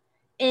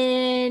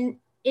 and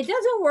it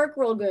doesn't work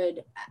real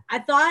good. I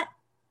thought,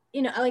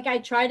 I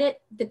tried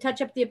it to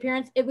touch up the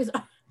appearance. It was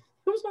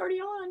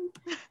already on.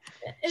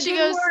 She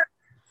goes,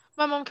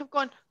 my mom kept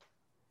going,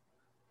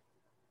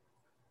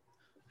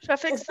 should I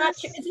fix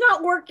this? It's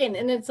not working.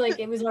 And it's like,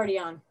 it was already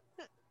on.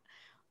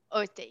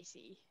 Oh,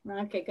 Daisy.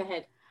 Okay, go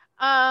ahead.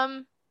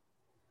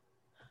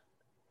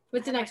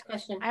 What's the next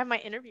question? I have my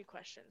interview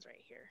questions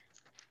right here.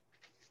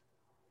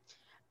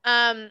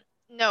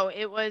 No,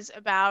 it was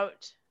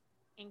about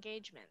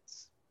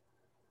engagements.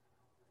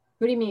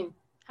 What do you mean?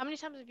 How many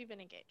times have you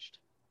been engaged?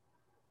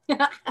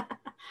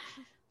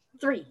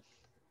 3.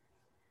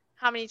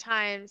 How many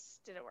times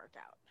did it work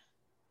out?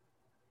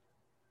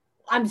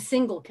 I'm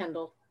single,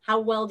 Kendall. How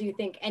well do you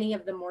think any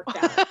of them worked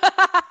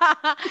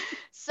out?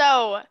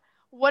 So,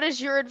 what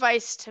is your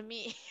advice to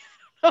me?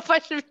 I don't know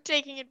if I should be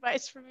taking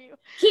advice from you.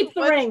 Keep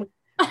the ring.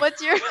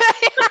 What's your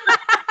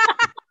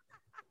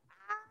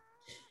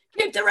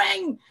Keep the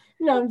ring.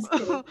 No, I'm just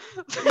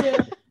kidding.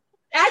 Yeah.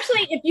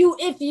 Actually,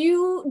 if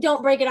you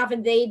don't break it off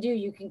and they do,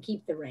 you can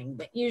keep the ring.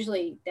 But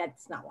usually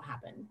that's not what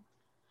happened.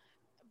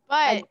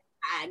 But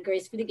I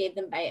gracefully gave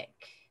them back.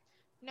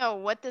 No,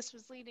 what this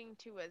was leading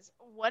to was,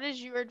 what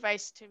is your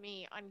advice to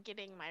me on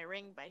getting my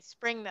ring by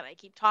spring that I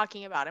keep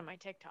talking about in my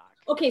TikTok?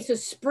 Okay, so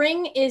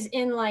spring is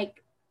in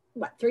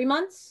 3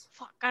 months?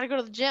 Fuck, gotta go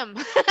to the gym.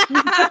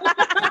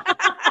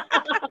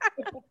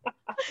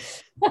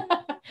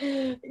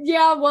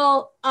 Yeah,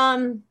 well,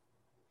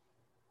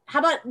 how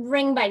about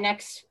ring by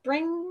next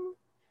spring?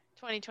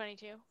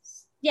 2022.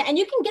 Yeah, and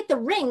you can get the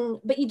ring,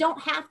 but you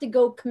don't have to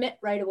go commit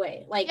right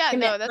away.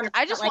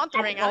 I just want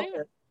the ring.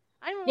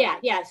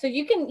 Yeah. So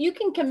you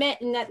can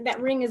commit, and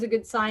that ring is a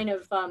good sign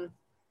of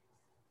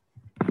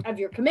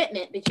your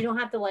commitment, but you don't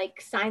have to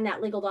sign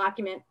that legal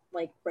document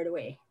right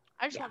away.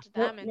 I just want to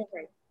diamond.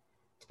 Right.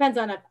 Depends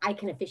on if I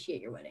can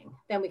officiate your wedding.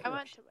 Then we can. I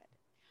went to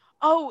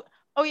wedding.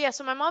 Oh yeah.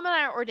 So my mom and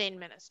I are ordained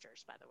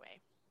ministers, by the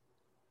way.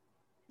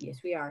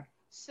 Yes, we are.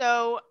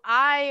 So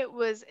I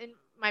was in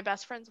my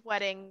best friend's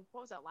wedding.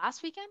 What was that,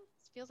 last weekend?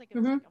 It feels like it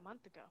was a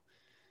month ago.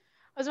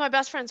 I was at my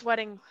best friend's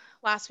wedding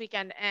last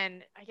weekend,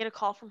 and I get a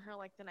call from her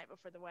the night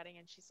before the wedding,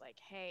 and she's like,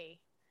 hey,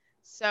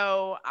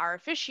 so our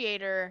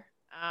officiator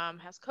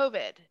has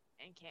COVID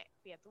and can't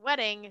be at the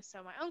wedding,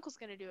 so my uncle's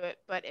going to do it,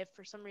 but if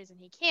for some reason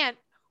he can't,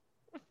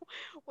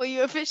 will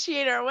you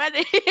officiate our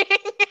wedding?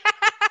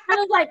 I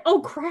was like,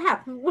 oh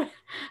crap.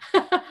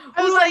 I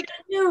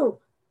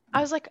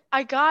was like,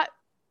 I got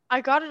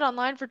it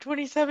online for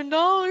 $27.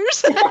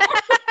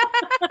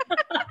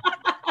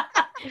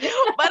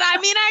 But I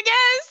mean, I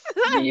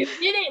guess. You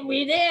did it.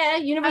 We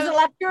did. Universal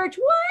Life Church.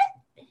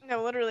 What?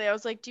 No, literally. I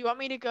was like, do you want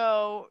me to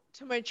go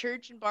to my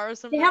church and borrow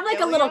some? They have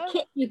a little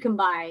kit you can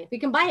buy. We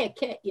can buy a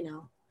kit,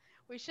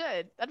 We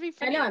should. That'd be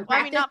funny. I know. Well,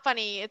 I mean, not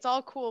funny. It's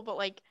all cool, but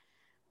like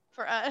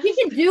for us. We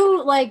can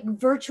do like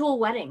virtual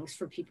weddings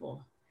for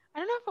people. I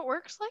don't know if it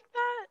works like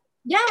that.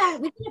 Yeah,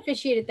 we can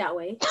officiate it that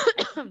way.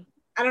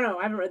 I don't know.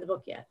 I haven't read the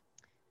book yet.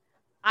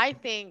 I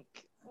think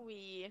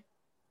we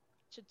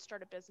should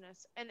start a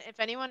business. And if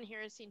anyone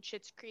here has seen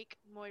Schitt's Creek,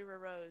 Moira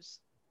Rose,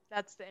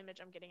 that's the image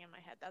I'm getting in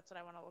my head. That's what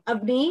I want to look like.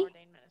 Of me?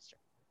 Ordained minister.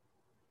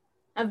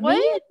 Of what?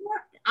 me?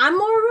 I'm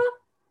Moira?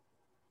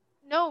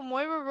 No,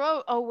 Moira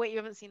Rose. Oh, wait, you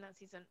haven't seen that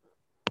season.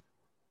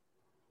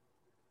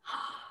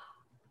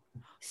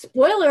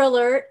 Spoiler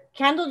alert.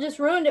 Kendall just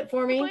ruined it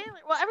for me. Spoiler.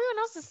 Well, everyone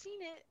else has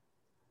seen it.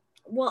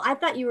 Well, I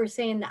thought you were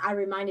saying that I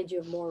reminded you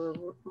of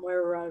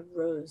Moira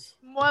Rose.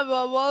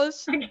 Moira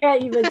Rose. I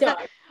can't even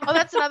talk. Oh,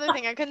 that's another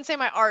thing. I couldn't say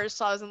my R's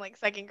till I was in like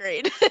second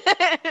grade.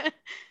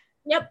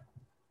 Yep.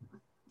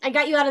 I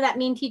got you out of that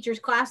mean teacher's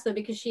class, though,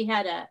 because she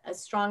had a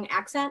strong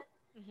accent.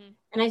 Mm-hmm.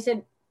 And I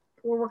said,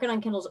 we're working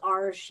on Kendall's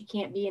R's. She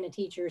can't be in a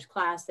teacher's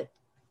class that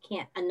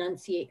can't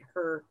enunciate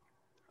her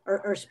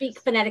or speak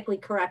phonetically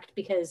correct,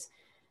 because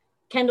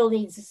Kendall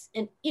needs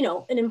an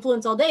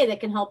influence all day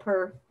that can help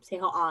her say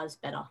her R's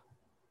better.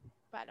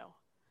 Better.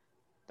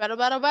 Better,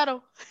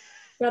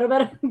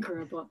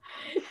 Grandpa.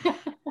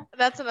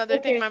 That's another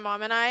thing. My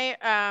mom and I,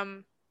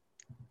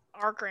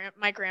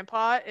 my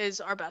grandpa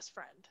is our best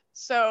friend.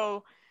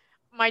 So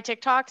my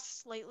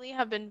TikToks lately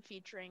have been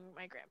featuring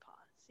my grandpa.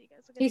 So you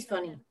guys look at He's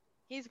funny.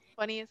 He's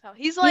funny as hell.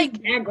 He's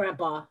like bad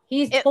grandpa.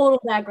 He's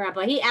total bad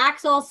grandpa. He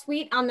acts all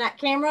sweet on that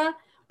camera,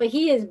 but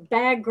he is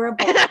bad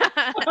grandpa.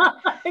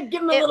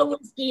 Give him a little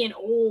whiskey and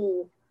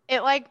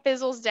it like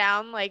fizzles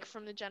down like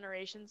from the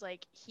generations.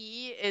 Like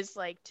he is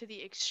like to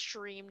the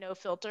extreme no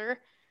filter.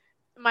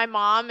 My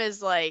mom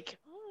is like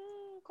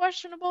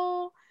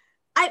questionable.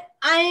 I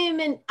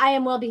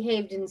am well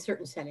behaved in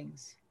certain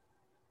settings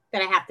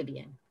that I have to be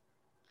in.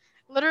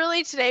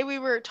 Literally today we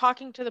were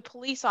talking to the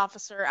police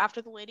officer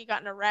after the lady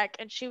got in a wreck,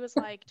 and she was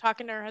like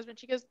talking to her husband.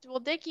 She goes,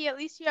 "Well, Dickie, at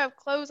least you have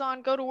clothes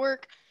on. Go to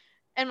work."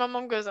 And my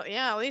mom goes,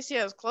 "Yeah, at least he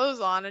has clothes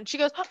on." And she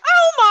goes, "Oh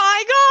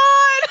my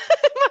God!"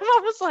 My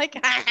mom was like,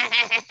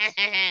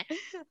 I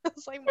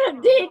was like,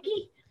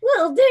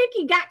 little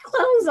Dickie got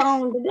clothes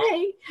on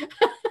today.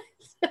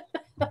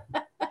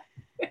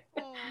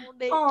 Oh,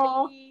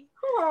 Dickie.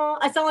 Oh,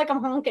 I sound like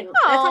I'm honking.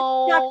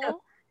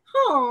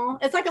 Oh,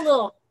 it's like a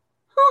little,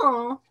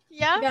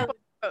 yeah.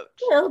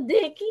 Little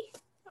Dickie.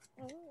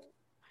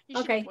 You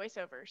should do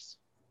voiceovers.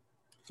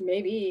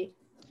 Maybe.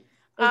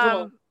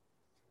 But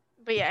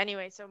yeah,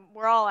 anyway, so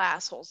we're all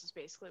assholes is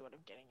basically what I'm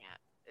getting at.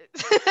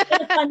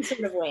 In a fun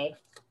sort of way.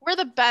 We're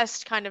the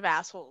best kind of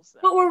assholes, though.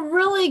 But we're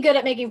really good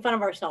at making fun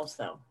of ourselves,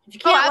 though. If you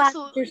can't laugh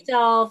at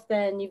yourself,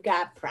 then you've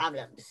got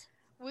problems.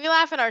 We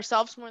laugh at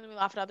ourselves more than we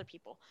laugh at other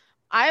people.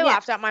 I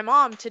laughed at my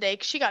mom today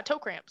because she got toe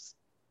cramps.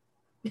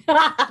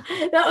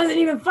 That wasn't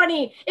even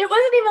funny. It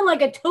wasn't even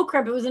like a toe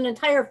cramp. It was an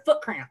entire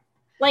foot cramp.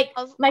 Like,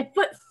 my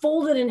foot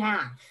folded in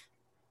half.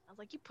 I was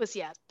like, you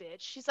pussy ass bitch.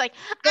 She's like,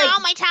 oh,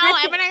 my toe,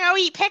 I'm going to go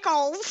eat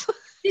pickles.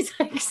 She's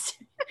like,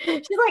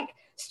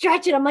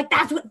 stretch it. I'm like,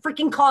 that's what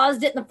freaking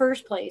caused it in the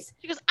first place.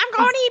 She goes, I'm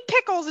going to eat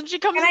pickles. And she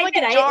comes in like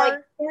a jar. I ate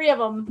like 3 of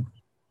them.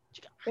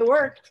 It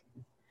worked.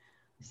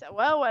 So,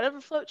 well,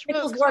 whatever floats your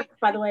boat. Pickles worked,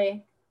 by the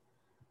way.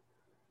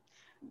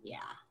 Yeah.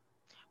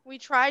 We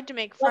tried to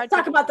make fried. Let's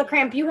talk about the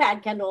cramp you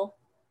had, Kendall.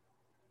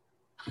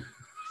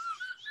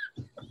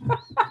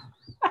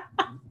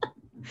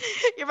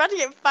 You're about to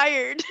get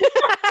fired.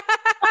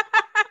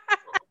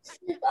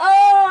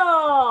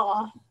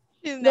 Oh,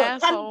 she's an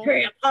asshole.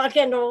 Cramp,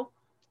 Kendall.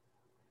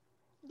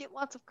 Get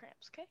lots of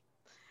cramps, okay?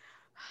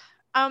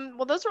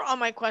 Well, those are all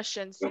my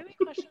questions. Do you have any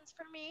questions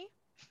for me?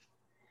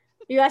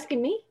 Are you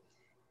asking me?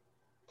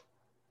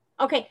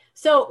 Okay,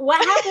 so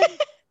what happens?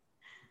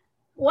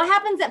 What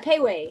happens at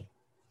Payway?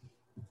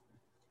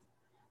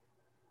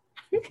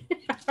 We've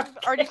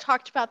already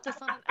talked about this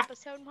on an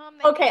episode, Mom.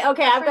 Okay. I've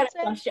got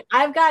a question.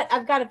 I've got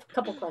a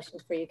couple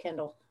questions for you,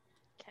 Kendall.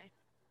 Okay.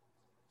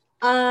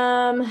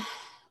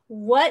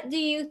 What do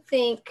you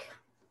think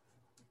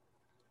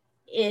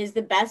is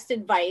the best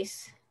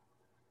advice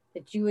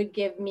that you would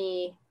give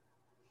me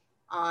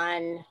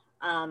on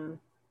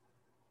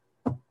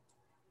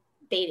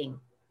dating?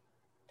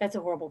 That's a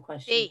horrible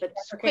question. But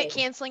that's okay. Quit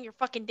canceling your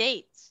fucking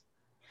dates.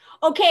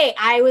 Okay,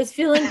 I was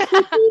feeling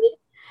poofy.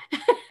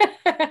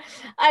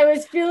 I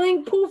was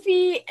feeling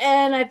poofy,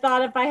 and I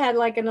thought if I had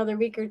like another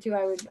week or two,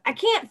 I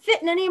can't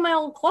fit in any of my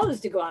old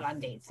clothes to go out on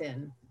dates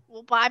in.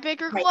 Well, buy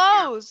bigger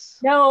clothes.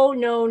 No.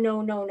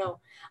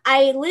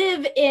 I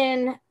live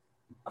in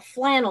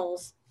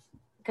flannels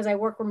because I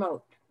work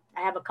remote.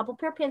 I have a couple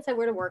pair of pants I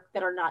wear to work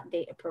that are not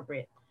date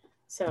appropriate.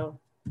 So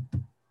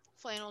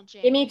flannel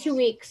jeans. Give me 2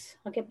 weeks.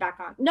 I'll get back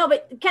on. No,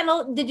 but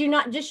Kendall, did you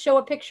not just show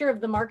a picture of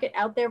the market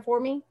out there for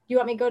me? Do you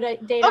want me to go to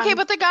date? Okay,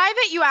 but the guy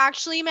that you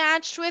actually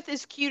matched with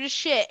is cute as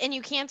shit, and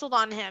you canceled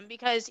on him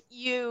because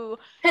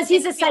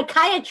he's a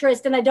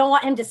psychiatrist, and I don't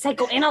want him to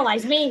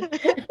psychoanalyze me.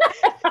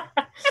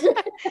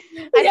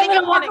 I'm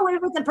gonna walk away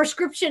with a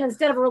prescription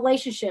instead of a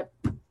relationship.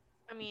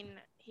 I mean,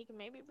 he can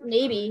maybe.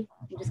 Maybe.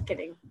 I'm just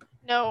kidding.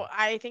 No,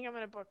 I think I'm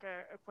gonna book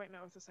an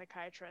appointment with a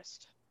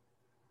psychiatrist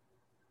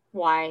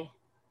Why?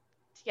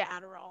 to get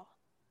Adderall.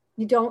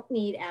 You don't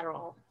need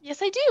Adderall.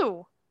 Yes, I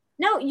do.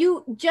 No,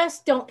 you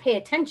just don't pay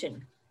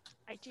attention.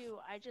 I do.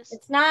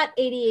 It's not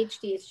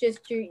ADHD. It's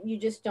just you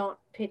just don't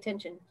pay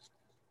attention.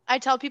 I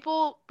tell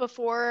people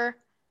before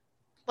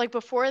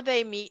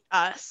they meet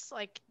us,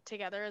 like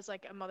together as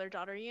like a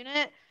mother-daughter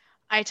unit,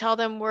 I tell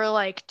them we're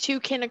like two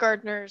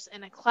kindergartners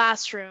in a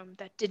classroom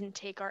that didn't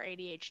take our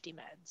ADHD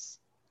meds.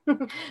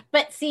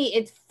 But see,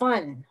 it's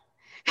fun.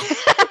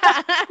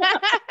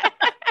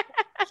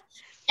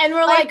 And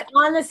we're like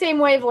on the same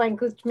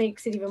wavelength, which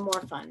makes it even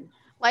more fun.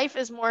 Life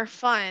is more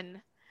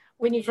fun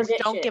when you just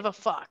don't give a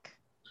fuck.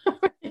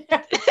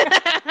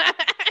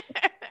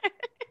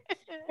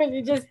 When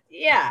you just,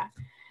 yeah.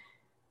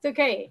 It's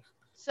okay.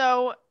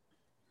 So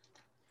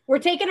we're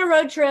taking a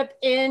road trip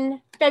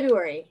in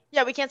February.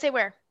 Yeah, we can't say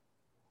where.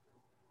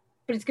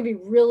 But it's going to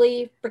be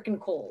really freaking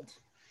cold.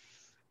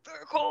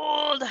 Very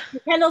cold.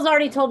 Kendall's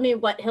already told me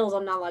what hills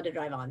I'm not allowed to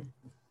drive on.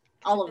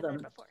 All of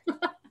them.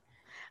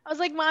 I was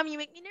like, Mom, you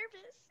make me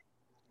nervous.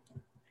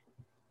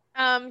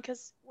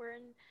 Because we're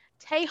in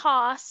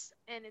Tejas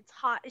and it's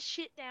hot as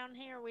shit down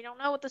here. We don't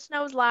know what the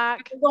snow's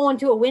like. We're going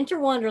to a winter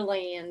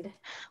wonderland.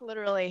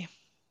 Literally.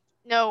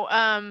 No,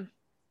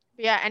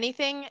 yeah,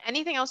 anything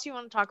else you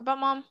want to talk about,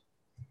 Mom?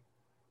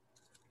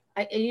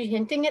 Are you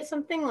hinting at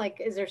something?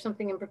 Like, is there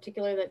something in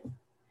particular that...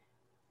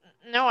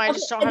 No, I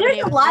just don't have any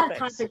any There's a lot of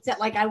topics that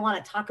like I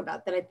want to talk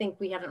about that I think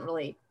we haven't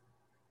really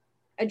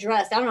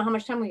addressed. I don't know how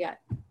much time we got.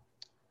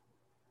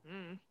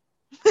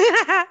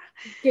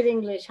 Good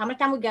English. How much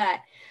time we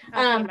got?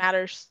 I don't think it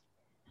matters.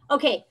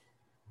 Okay.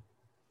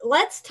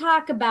 Let's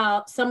talk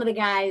about some of the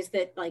guys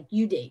that like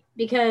you date,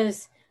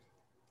 because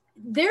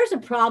there's a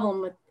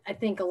problem with, I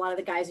think, a lot of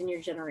the guys in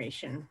your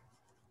generation.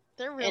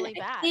 They're really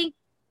bad.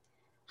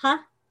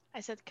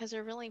 I said because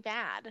they're really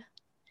bad.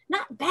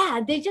 Not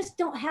bad. They just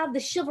don't have the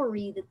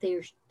chivalry that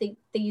they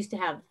used to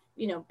have,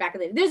 you know, back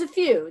in the day. There's a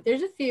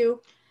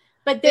few,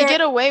 but they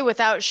get away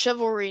without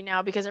chivalry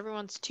now because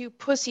everyone's too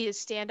pussy to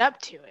stand up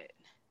to it.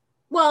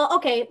 Well,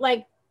 okay,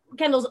 like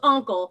Kendall's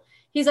uncle,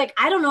 he's like,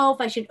 I don't know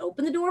if I should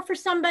open the door for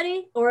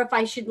somebody or if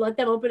I should let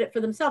them open it for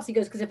themselves. He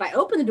goes, because if I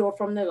open the door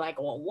for them, they're like,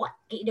 well, what?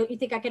 Don't you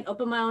think I can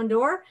open my own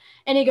door?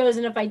 And he goes,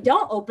 and if I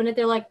don't open it,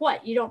 they're like,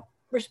 what? You don't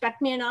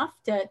respect me enough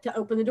to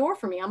open the door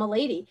for me. I'm a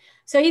lady.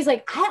 So he's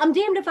like, I'm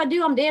damned if I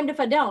do, I'm damned if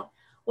I don't.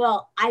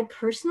 Well, I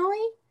personally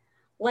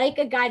like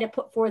a guy to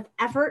put forth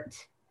effort,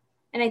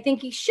 and I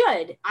think he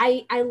should.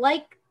 I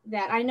like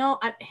that. I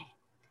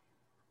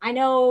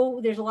know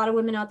there's a lot of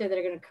women out there that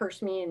are going to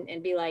curse me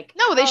and be like,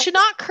 no, they should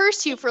not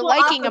curse you for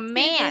liking a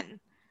man.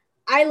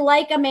 I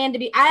like a man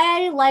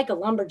I like a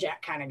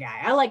lumberjack kind of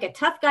guy. I like a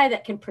tough guy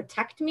that can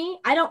protect me.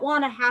 I don't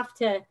want to have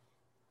to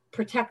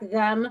protect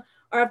them.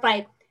 Or if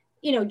I,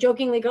 you know,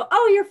 jokingly go,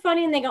 oh, you're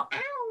funny. And they go,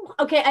 ow.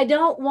 Okay. I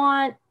don't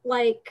want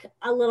like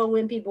a little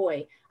wimpy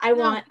boy. I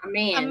want a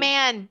man. A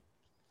man.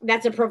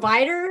 That's a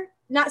provider.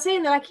 Not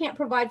saying that I can't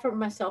provide for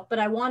myself, but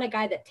I want a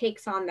guy that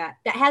takes on that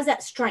has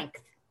that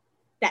strength,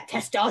 that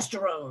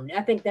testosterone.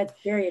 I think that's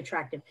very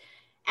attractive.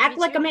 Act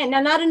like a man.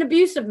 Now, not an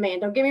abusive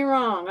man. Don't get me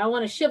wrong. I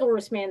want a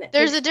chivalrous man.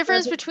 There's a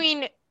difference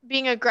between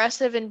being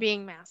aggressive and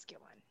being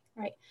masculine.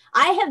 Right.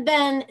 I have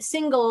been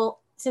single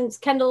since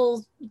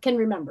Kendall can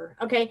remember.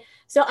 Okay.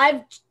 So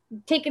I've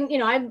taken, you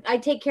know, I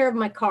take care of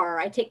my car.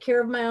 I take care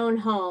of my own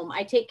home.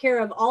 I take care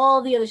of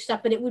all the other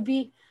stuff, but it would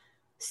be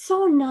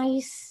so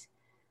nice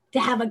to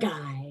have a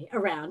guy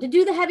around to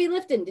do the heavy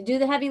lifting, to do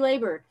the heavy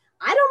labor.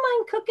 I don't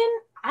mind cooking.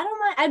 I don't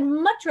mind. I'd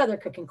much rather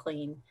cook and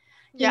clean,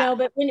 you know,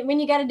 but when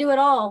you got to do it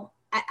all,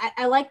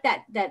 I like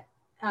that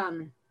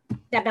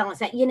balance,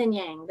 that yin and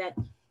yang,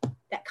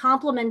 that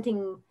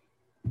complementing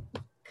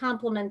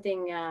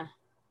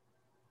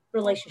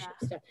relationship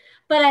stuff.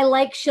 But I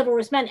like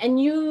chivalrous men, and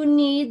you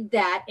need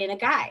that in a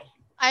guy.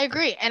 I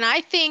agree. And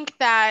I think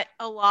that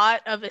a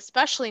lot of,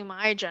 especially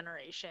my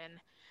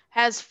generation,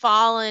 has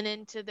fallen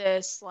into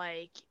this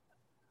like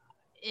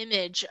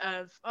image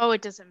of, oh,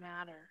 it doesn't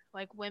matter.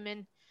 Like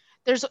women,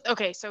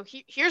 so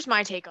here's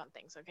my take on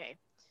things. Okay.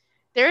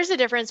 There's a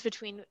difference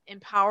between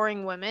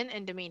empowering women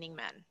and demeaning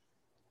men.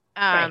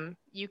 Right.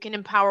 You can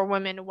empower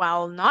women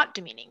while not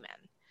demeaning men.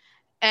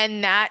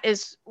 And that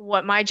is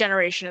what my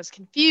generation is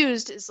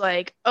confused, is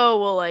like, oh,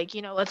 well, like,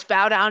 you know, let's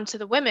bow down to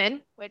the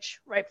women,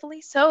 which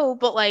rightfully so.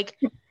 But like,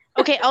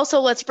 okay, also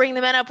let's bring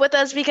the men up with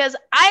us, because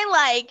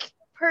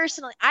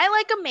personally, I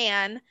like a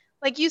man,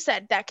 like you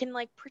said, that can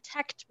like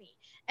protect me.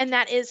 And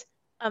that is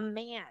a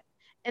man.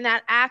 And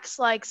that acts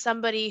like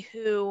somebody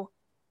who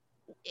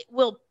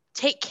will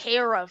take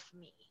care of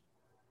me.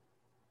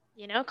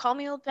 You know, call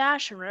me old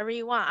fashioned, whatever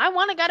you want. I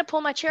want a guy to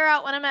pull my chair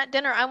out when I'm at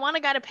dinner. I want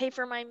a guy to pay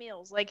for my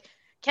meals. Like,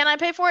 can I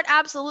pay for it?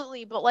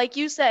 Absolutely. But like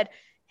you said,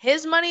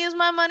 his money is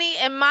my money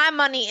and my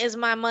money is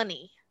my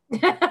money.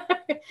 Eventually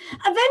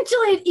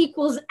it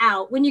equals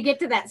out when you get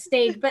to that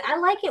stage. But I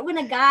like it when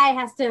a guy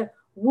has to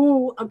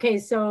woo. Okay,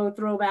 so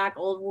throwback,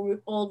 old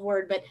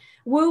word, but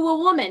woo a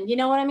woman. You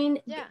know what I mean?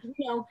 Yeah. You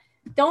know,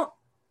 don't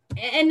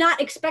and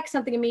not expect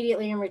something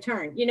immediately in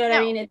return. You know what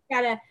I mean? It's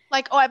gotta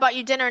like, oh, I bought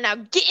you dinner, now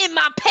get in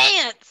my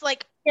pants.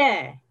 Like,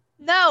 yeah.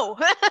 No.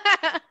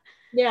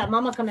 Yeah,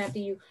 mama come after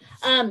you.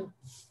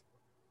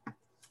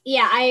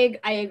 Yeah, I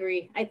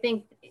agree. I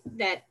think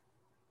that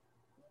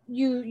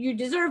you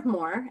deserve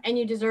more, and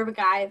you deserve a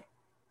guy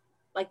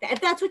like that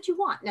if that's what you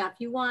want. Now, if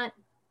you want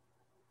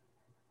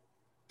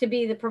to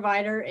be the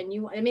provider, and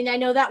I mean, I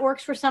know that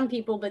works for some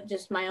people, but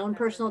just my own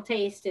personal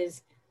taste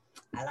is,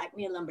 I like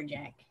me a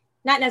lumberjack.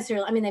 Not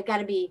necessarily. I mean, they've got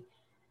to be.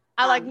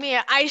 I like me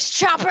an ice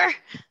chopper.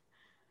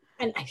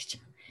 An ice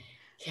chopper.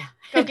 Yeah.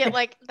 Go get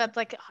like that's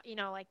like, you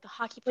know, like the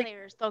hockey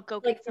players. They'll go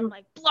get some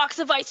like blocks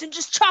of ice and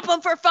just chop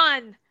them for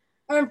fun.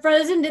 Or in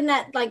Frozen, didn't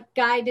that like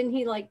guy? Didn't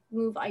he like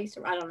move ice?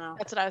 Or I don't know.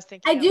 That's what I was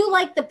thinking. I do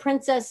like the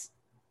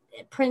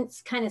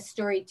prince kind of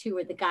story too,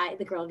 where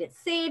the girl gets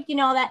saved. You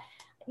know that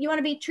you want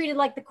to be treated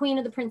like the queen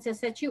of the princess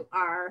that you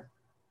are.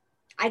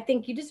 I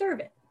think you deserve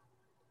it.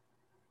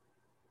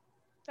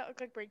 Does that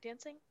look like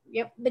breakdancing?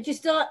 Yep, but you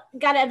still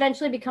got to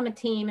eventually become a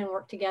team and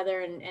work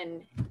together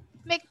and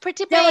make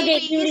pretty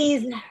delegate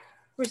babies. Duties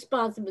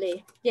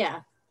responsibly. Yeah.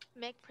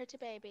 Make pretty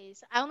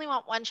babies. I only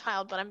want one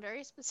child, but I'm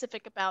very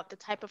specific about the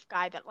type of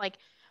guy that, like,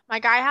 my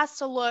guy has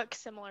to look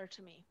similar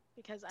to me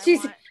because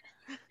she's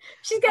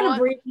got a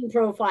breathing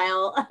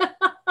profile.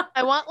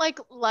 I want like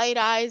light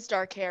eyes,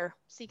 dark hair.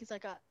 See, because I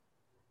got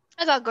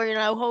green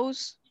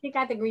eyes. She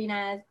got the green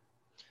eyes.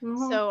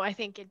 Mm-hmm. So I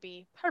think it'd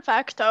be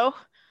perfecto.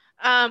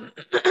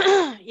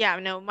 Yeah,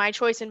 no, my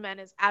choice in men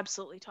is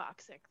absolutely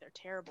toxic. They're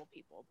terrible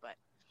people, but.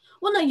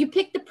 Well, no, you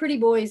pick the pretty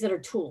boys that are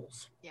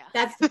tools. Yeah.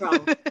 That's the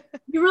problem.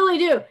 You really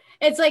do.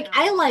 It's like,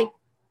 I like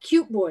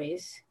cute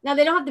boys. Now,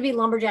 they don't have to be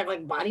lumberjack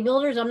like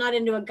bodybuilders. I'm not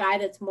into a guy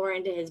that's more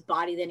into his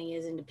body than he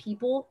is into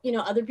people. You know,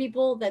 other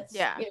people that's the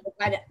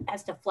guy that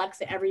has to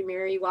flex at every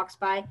mirror he walks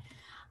by.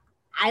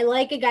 I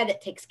like a guy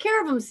that takes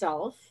care of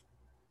himself.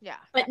 Yeah.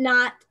 But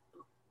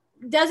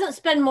doesn't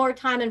spend more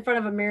time in front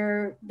of a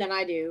mirror than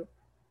I do.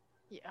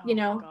 Yeah, you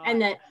know,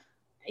 and that,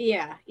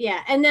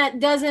 and that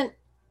doesn't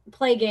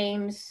play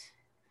games.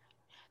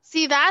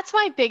 See, that's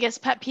my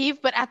biggest pet peeve,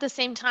 but at the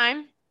same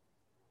time,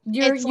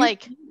 it's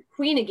like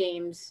queen of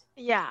games.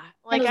 Yeah,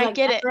 like I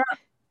get it.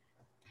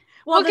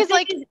 Well, because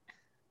like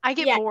I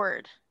get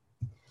bored.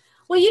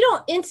 Well, you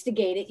don't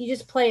instigate it; you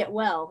just play it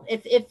well.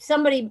 If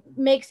somebody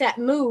makes that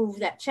move,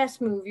 that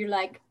chess move, you're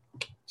like,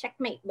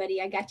 checkmate,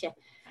 buddy. I got you.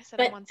 I said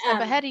I'm one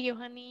step ahead of you,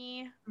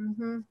 honey.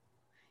 Mm-hmm.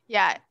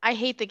 Yeah, I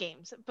hate the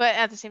games, but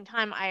at the same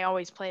time, I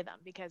always play them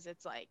because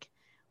it's like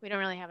we don't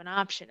really have an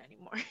option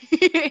anymore.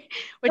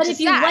 But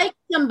if you like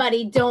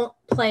somebody, don't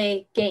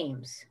play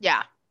games.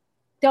 Yeah.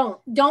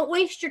 Don't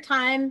waste your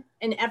time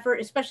and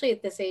effort, especially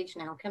at this age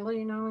now. Kendall,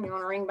 you know, you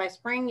want a ring by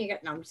spring?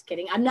 No, I'm just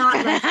kidding. I'm not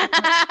rushing her.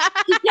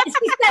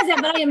 She says that,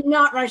 but I am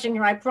not rushing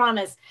her, I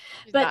promise.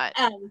 But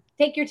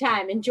take your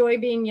time. Enjoy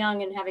being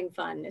young and having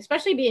fun,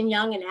 especially being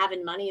young and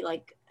having money,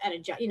 like at a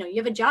job. You know, you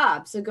have a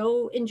job, so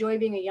go enjoy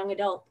being a young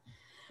adult.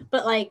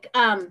 But like,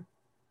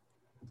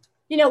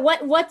 you know,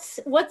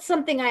 what's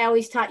something I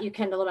always taught you,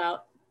 Kendall,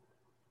 about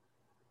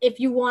if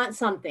you want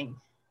something.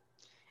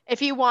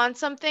 If you want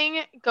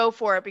something, go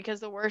for it, because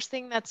the worst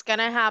thing that's going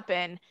to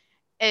happen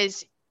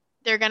is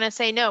they're going to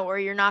say no, or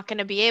you're not going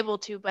to be able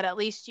to, but at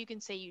least you can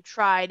say you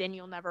tried and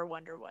you'll never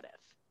wonder what if.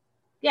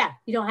 Yeah,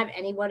 you don't have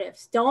any what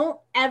ifs. Don't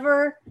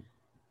ever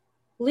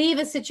leave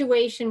a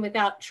situation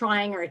without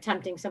trying or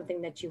attempting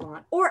something that you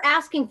want or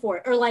asking for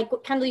it. Or like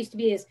what Kendall used to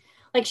be is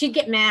like she'd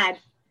get mad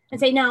and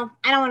say, no,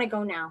 I don't want to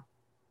go now.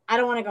 I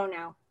don't want to go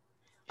now.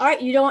 All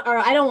right, you don't, or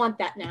I don't want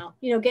that now.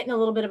 You know, getting a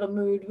little bit of a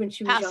mood when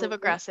she was passive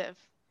aggressive.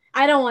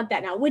 I don't want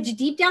that now. Which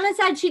deep down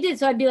inside she did.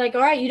 So I'd be like,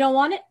 all right, you don't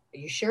want it? Are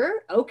you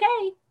sure?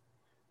 Okay.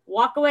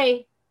 Walk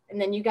away. And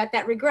then you got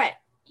that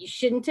regret. You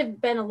shouldn't have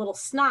been a little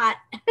snot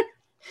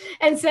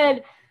and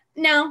said,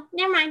 no,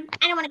 never mind.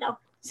 I don't want to go.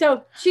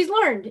 So she's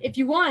learned, if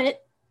you want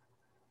it,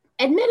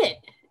 admit it.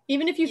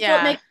 Even if you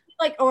feel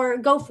like, or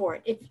go for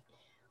it. If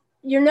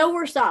you're no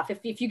worse off.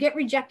 If you get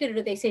rejected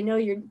or they say no,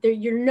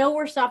 you're no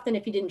worse off than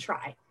if you didn't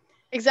try.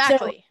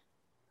 Exactly. So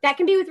that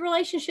can be with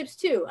relationships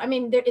too. I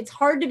mean, it's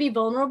hard to be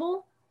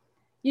vulnerable.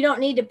 You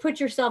don't need to put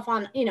yourself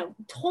on, you know,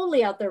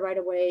 totally out there right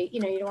away. You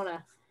know, you don't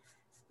want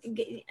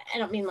to, I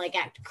don't mean like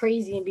act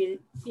crazy and be,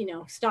 you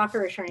know,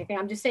 stalkerish or anything.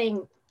 I'm just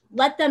saying,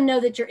 let them know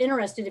that you're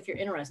interested if you're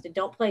interested.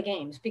 Don't play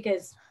games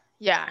because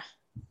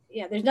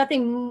there's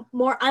nothing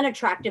more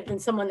unattractive than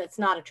someone that's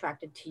not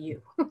attracted to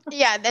you.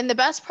 Yeah. And the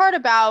best part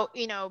about,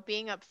 you know,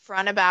 being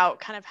upfront about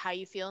kind of how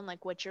you feel and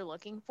like what you're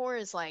looking for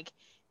is like,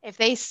 if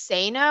they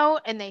say no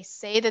and they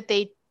say that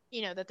they,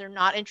 you know, that they're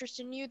not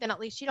interested in you, then at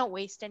least you don't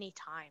waste any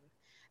time.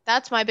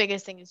 That's my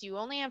biggest thing is you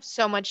only have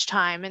so much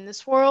time in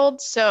this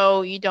world.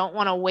 So you don't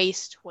want to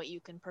waste what you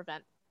can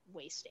prevent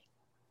wasting.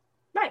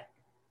 Right.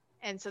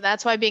 And so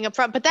that's why being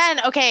upfront. But then,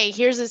 okay,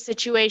 here's a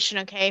situation.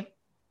 Okay.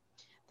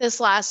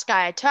 This last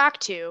guy I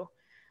talked to,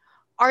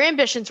 our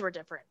ambitions were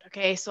different.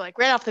 Okay. So like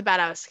right off the bat,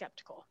 I was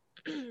skeptical,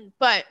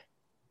 but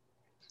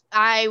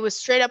I was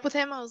straight up with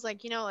him. I was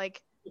like, you know,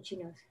 like,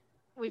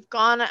 we've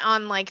gone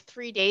on like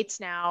 3 dates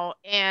now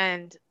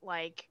and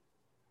like,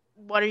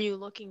 what are you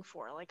looking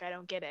for? Like, I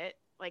don't get it.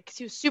 Like,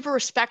 he was super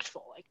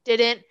respectful. Like,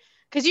 didn't,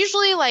 because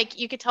usually, like,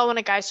 you could tell when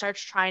a guy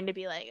starts trying to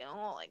be like,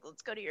 oh, like,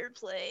 let's go to your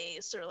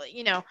place, or like,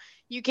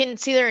 you can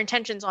see their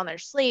intentions on their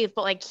sleeve,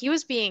 but like, he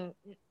was being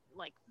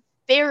like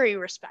very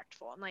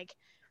respectful. And like,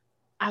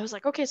 I was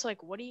like, okay, so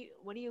like, what are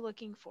you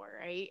looking for,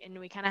 right? And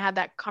we kind of had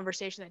that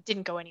conversation that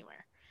didn't go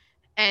anywhere.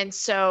 And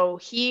so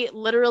he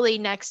literally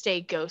next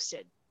day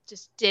ghosted,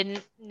 just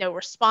didn't, no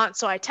response.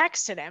 So I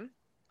texted him.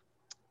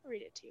 I'll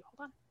read it to you.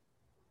 Hold on.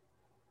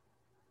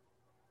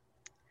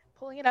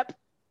 Pulling it up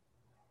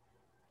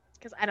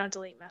because I don't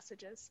delete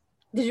messages.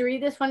 Did you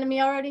read this one to me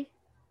already?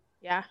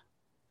 Yeah,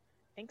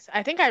 I think so.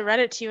 I think I read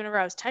it to you whenever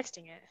I was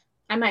texting it.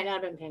 I might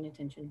not have been paying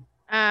attention.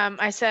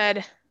 I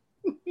said,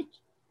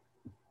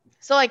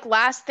 so like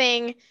last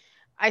thing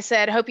I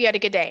said, hope you had a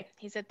good day.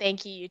 He said,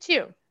 thank you, you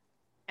too.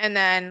 And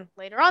then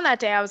later on that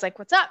day, I was like,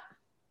 what's up?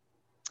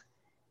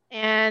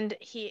 And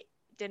he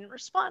didn't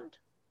respond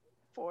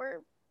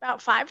for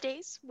about 5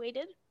 days,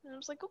 waited. And I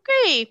was like,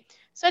 okay.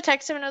 So I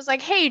texted him and I was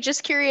like, hey,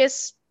 just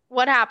curious,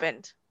 what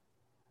happened?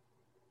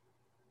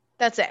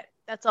 That's it.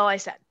 That's all I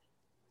said.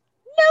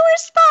 No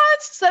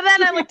response. So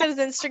then I looked at his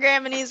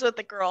Instagram and he's with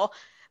a girl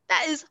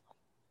that is,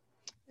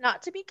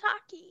 not to be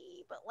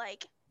cocky, but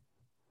like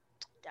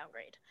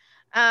downgrade.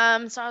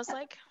 So I was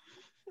like,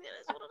 it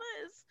is what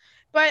it is.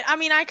 But I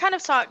mean, I kind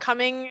of saw it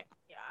coming.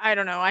 I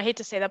don't know. I hate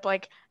to say that, but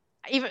like,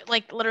 even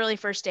like literally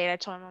first date, I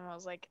told my mom, I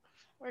was like,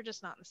 we're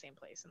just not in the same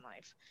place in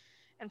life.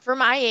 And for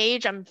my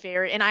age, I'm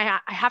very, and I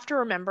have to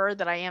remember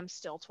that I am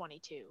still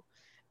 22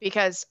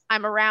 because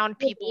I'm around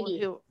people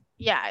who,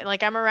 yeah,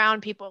 like I'm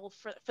around people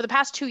for the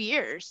past 2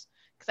 years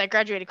because I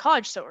graduated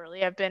college so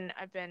early. I've been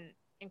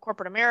in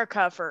corporate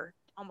America for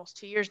almost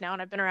 2 years now,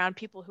 and I've been around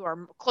people who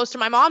are close to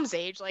my mom's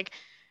age. Like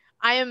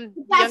I am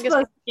the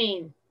youngest.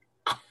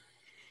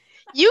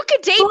 You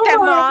could date them,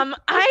 Mom.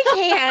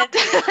 I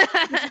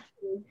can't.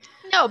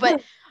 No,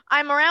 but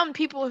I'm around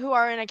people who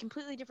are in a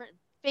completely different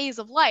phase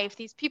of life.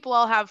 These people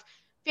all have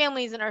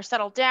families and are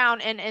settled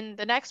down, and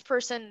the next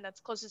person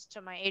that's closest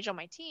to my age on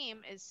my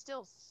team is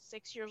still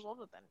 6 years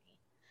older than me.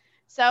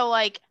 So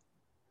like,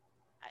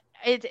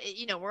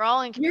 we're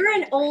all in. You're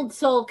an old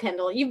soul,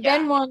 Kendall. You've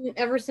been one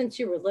ever since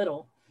you were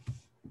little.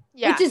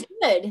 Yeah, which is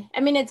good. I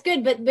mean, it's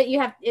good, but you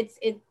have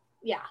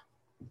yeah.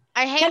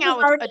 I hang out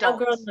with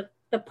adults.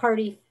 The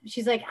party.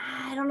 She's like,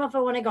 I don't know if I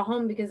want to go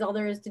home because all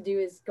there is to do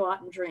is go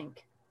out and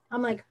drink.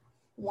 I'm like,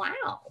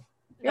 wow,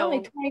 you're only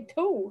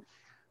 22.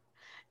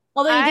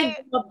 Although you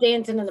did go up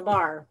dancing in the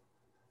bar.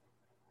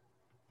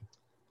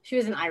 She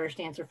was an Irish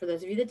dancer, for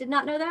those of you that did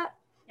not know that.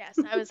 Yes,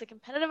 I was a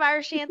competitive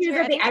Irish dancer. She was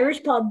at the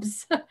Irish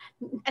pubs.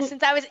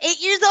 Since I was 8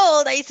 years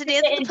old, I used to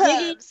dance at the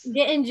pubs.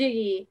 Getting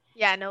jiggy.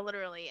 Yeah, no,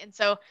 literally. And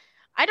so,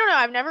 I don't know.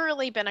 I've never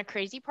really been a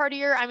crazy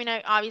partier. I mean,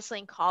 I obviously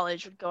in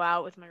college would go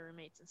out with my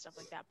roommates and stuff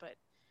like that, but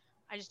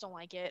I just don't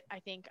like it. I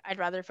think I'd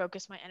rather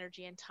focus my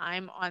energy and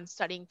time on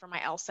studying for my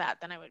LSAT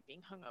than I would being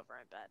hungover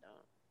in bed.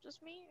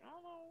 Just me. I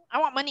don't know. I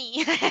want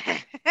money.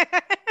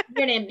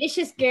 You're an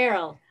ambitious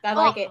girl. I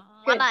like it.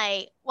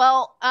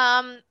 Well,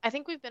 I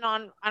think we've been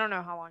on, I don't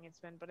know how long it's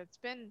been, but it's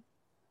been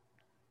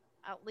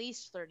at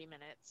least 30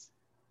 minutes.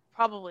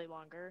 Probably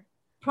longer.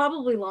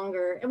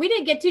 And we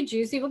didn't get too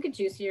juicy. We'll get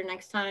juicier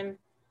next time.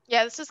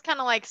 Yeah, this is kind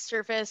of like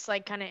surface,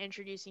 like kind of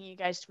introducing you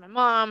guys to my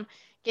mom,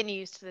 getting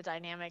used to the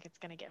dynamic. It's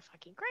going to get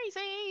fucking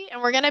crazy. And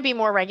we're going to be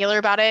more regular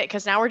about it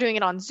because now we're doing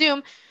it on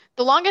Zoom.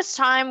 The longest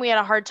time we had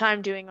a hard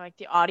time doing like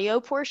the audio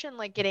portion,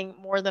 like getting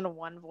more than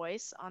one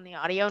voice on the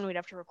audio, and we'd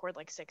have to record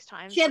like 6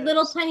 times. She had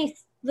little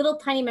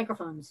tiny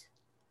microphones.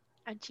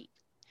 I'm cheap.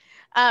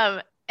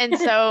 And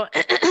so,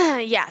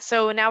 yeah,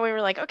 so now we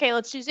were like, okay,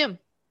 let's do Zoom.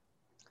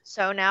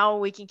 So now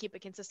we can keep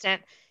it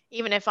consistent.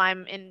 Even if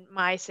I'm in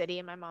my city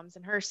and my mom's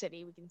in her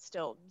city, we can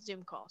still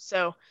Zoom call.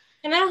 So,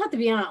 and I don't have to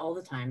be on it all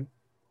the time.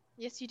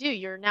 Yes, you do.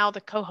 You're now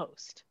the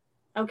co-host.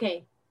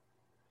 Okay.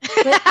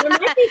 But there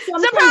might be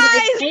some things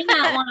I may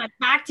not want to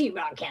talk to you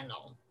about,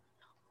 Kendall.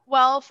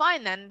 Well,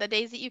 fine then. The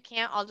days that you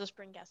can't, I'll just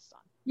bring guests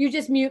on. You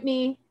just mute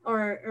me,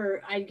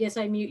 or I guess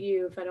I mute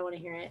you if I don't want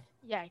to hear it.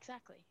 Yeah,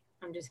 exactly.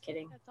 I'm just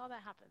kidding. That's all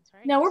that happens,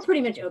 right? No, we're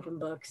pretty much open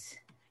books.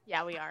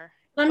 Yeah, we are.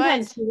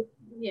 Sometimes, too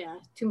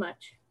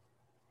much.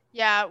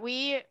 Yeah,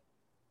 we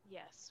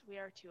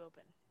are too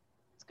open.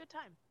 It's a good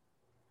time.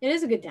 It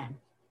is a good time.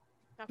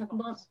 Knuckle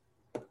bump.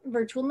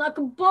 Virtual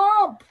knuckle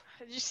bump.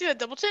 Did you see that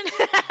double chin?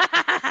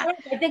 I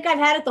think I've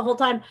had it the whole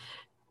time.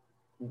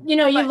 You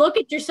look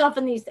at yourself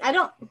in these. I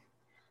don't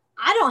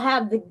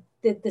have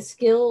the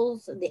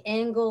skills, the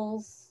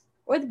angles,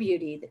 or the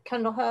beauty that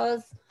Kendall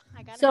has.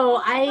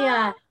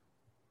 My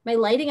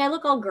lighting, I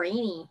look all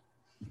grainy.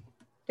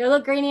 Do I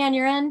look grainy on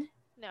your end?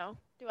 No.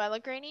 Do I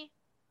look grainy?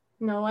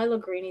 No, I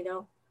look grainy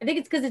though. I think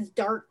it's because it's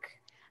dark.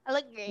 I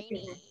look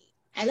grainy.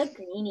 I look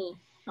grainy.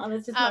 Oh,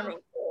 that's just my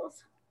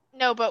wrinkles.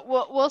 No, but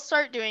we'll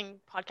start doing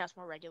podcasts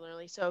more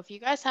regularly. So if you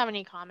guys have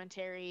any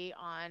commentary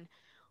on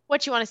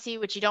what you want to see,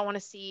 what you don't want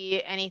to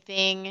see,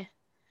 anything.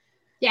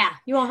 Yeah,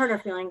 you won't hurt our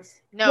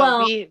feelings.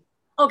 No,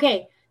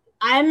 okay.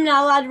 I'm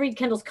not allowed to read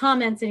Kendall's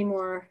comments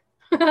anymore.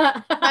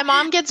 My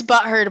mom gets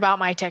butthurt about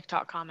my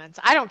TikTok comments.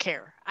 I don't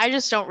care. I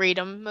just don't read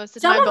them most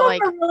of the Some time. of But them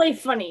like, are really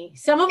funny.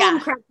 Some of yeah, them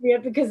crack me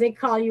up because they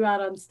call you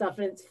out on stuff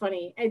and it's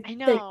funny. I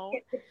know.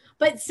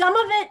 But some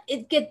of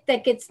it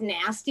gets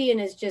nasty and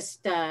is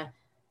just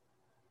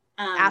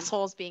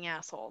Assholes being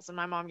assholes, and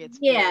my mom gets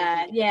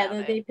yeah, very heated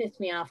about they it. piss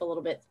me off a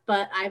little bit.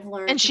 But I've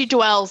learned And she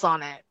dwells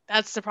on it.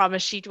 That's the problem.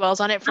 Is she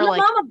dwells on it for I'm a like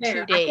mama 2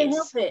 bear. I can't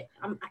help days. it.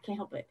 I can't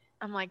help it.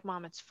 I'm like,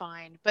 Mom, it's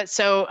fine. But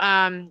so,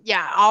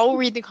 yeah, I'll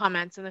read the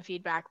comments and the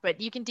feedback. But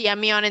you can DM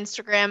me on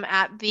Instagram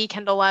at the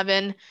Kendall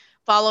Levin.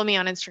 Follow me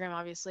on Instagram,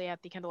 obviously,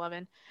 at the Kendall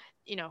Levin.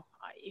 You know,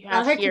 you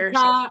have Her here.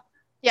 TikTok.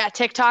 Yeah,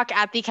 TikTok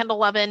at the Kendall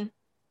Levin.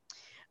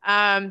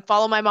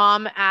 Follow my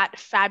mom at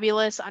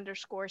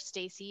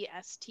fabulous_Stacy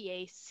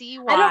STACY.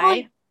 I don't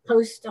really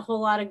post a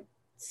whole lot of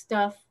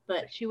stuff,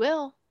 but she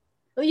will.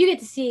 Well, you get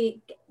to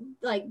see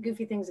like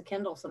goofy things of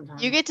Kendall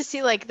sometimes. You get to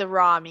see like the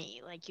raw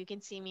me. Like you can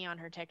see me on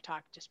her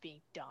TikTok just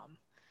being dumb.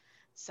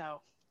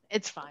 So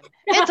it's fun.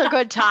 It's a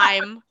good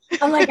time.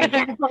 I'm like, I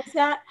can't post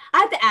that. I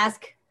have to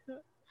ask.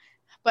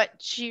 But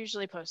she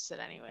usually posts it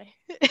anyway.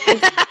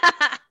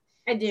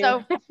 I do.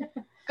 So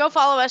go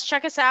follow us.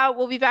 Check us out.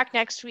 We'll be back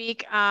next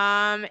week.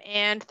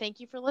 And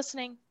thank you for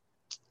listening.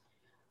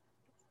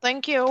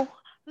 Thank you.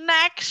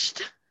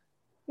 Next.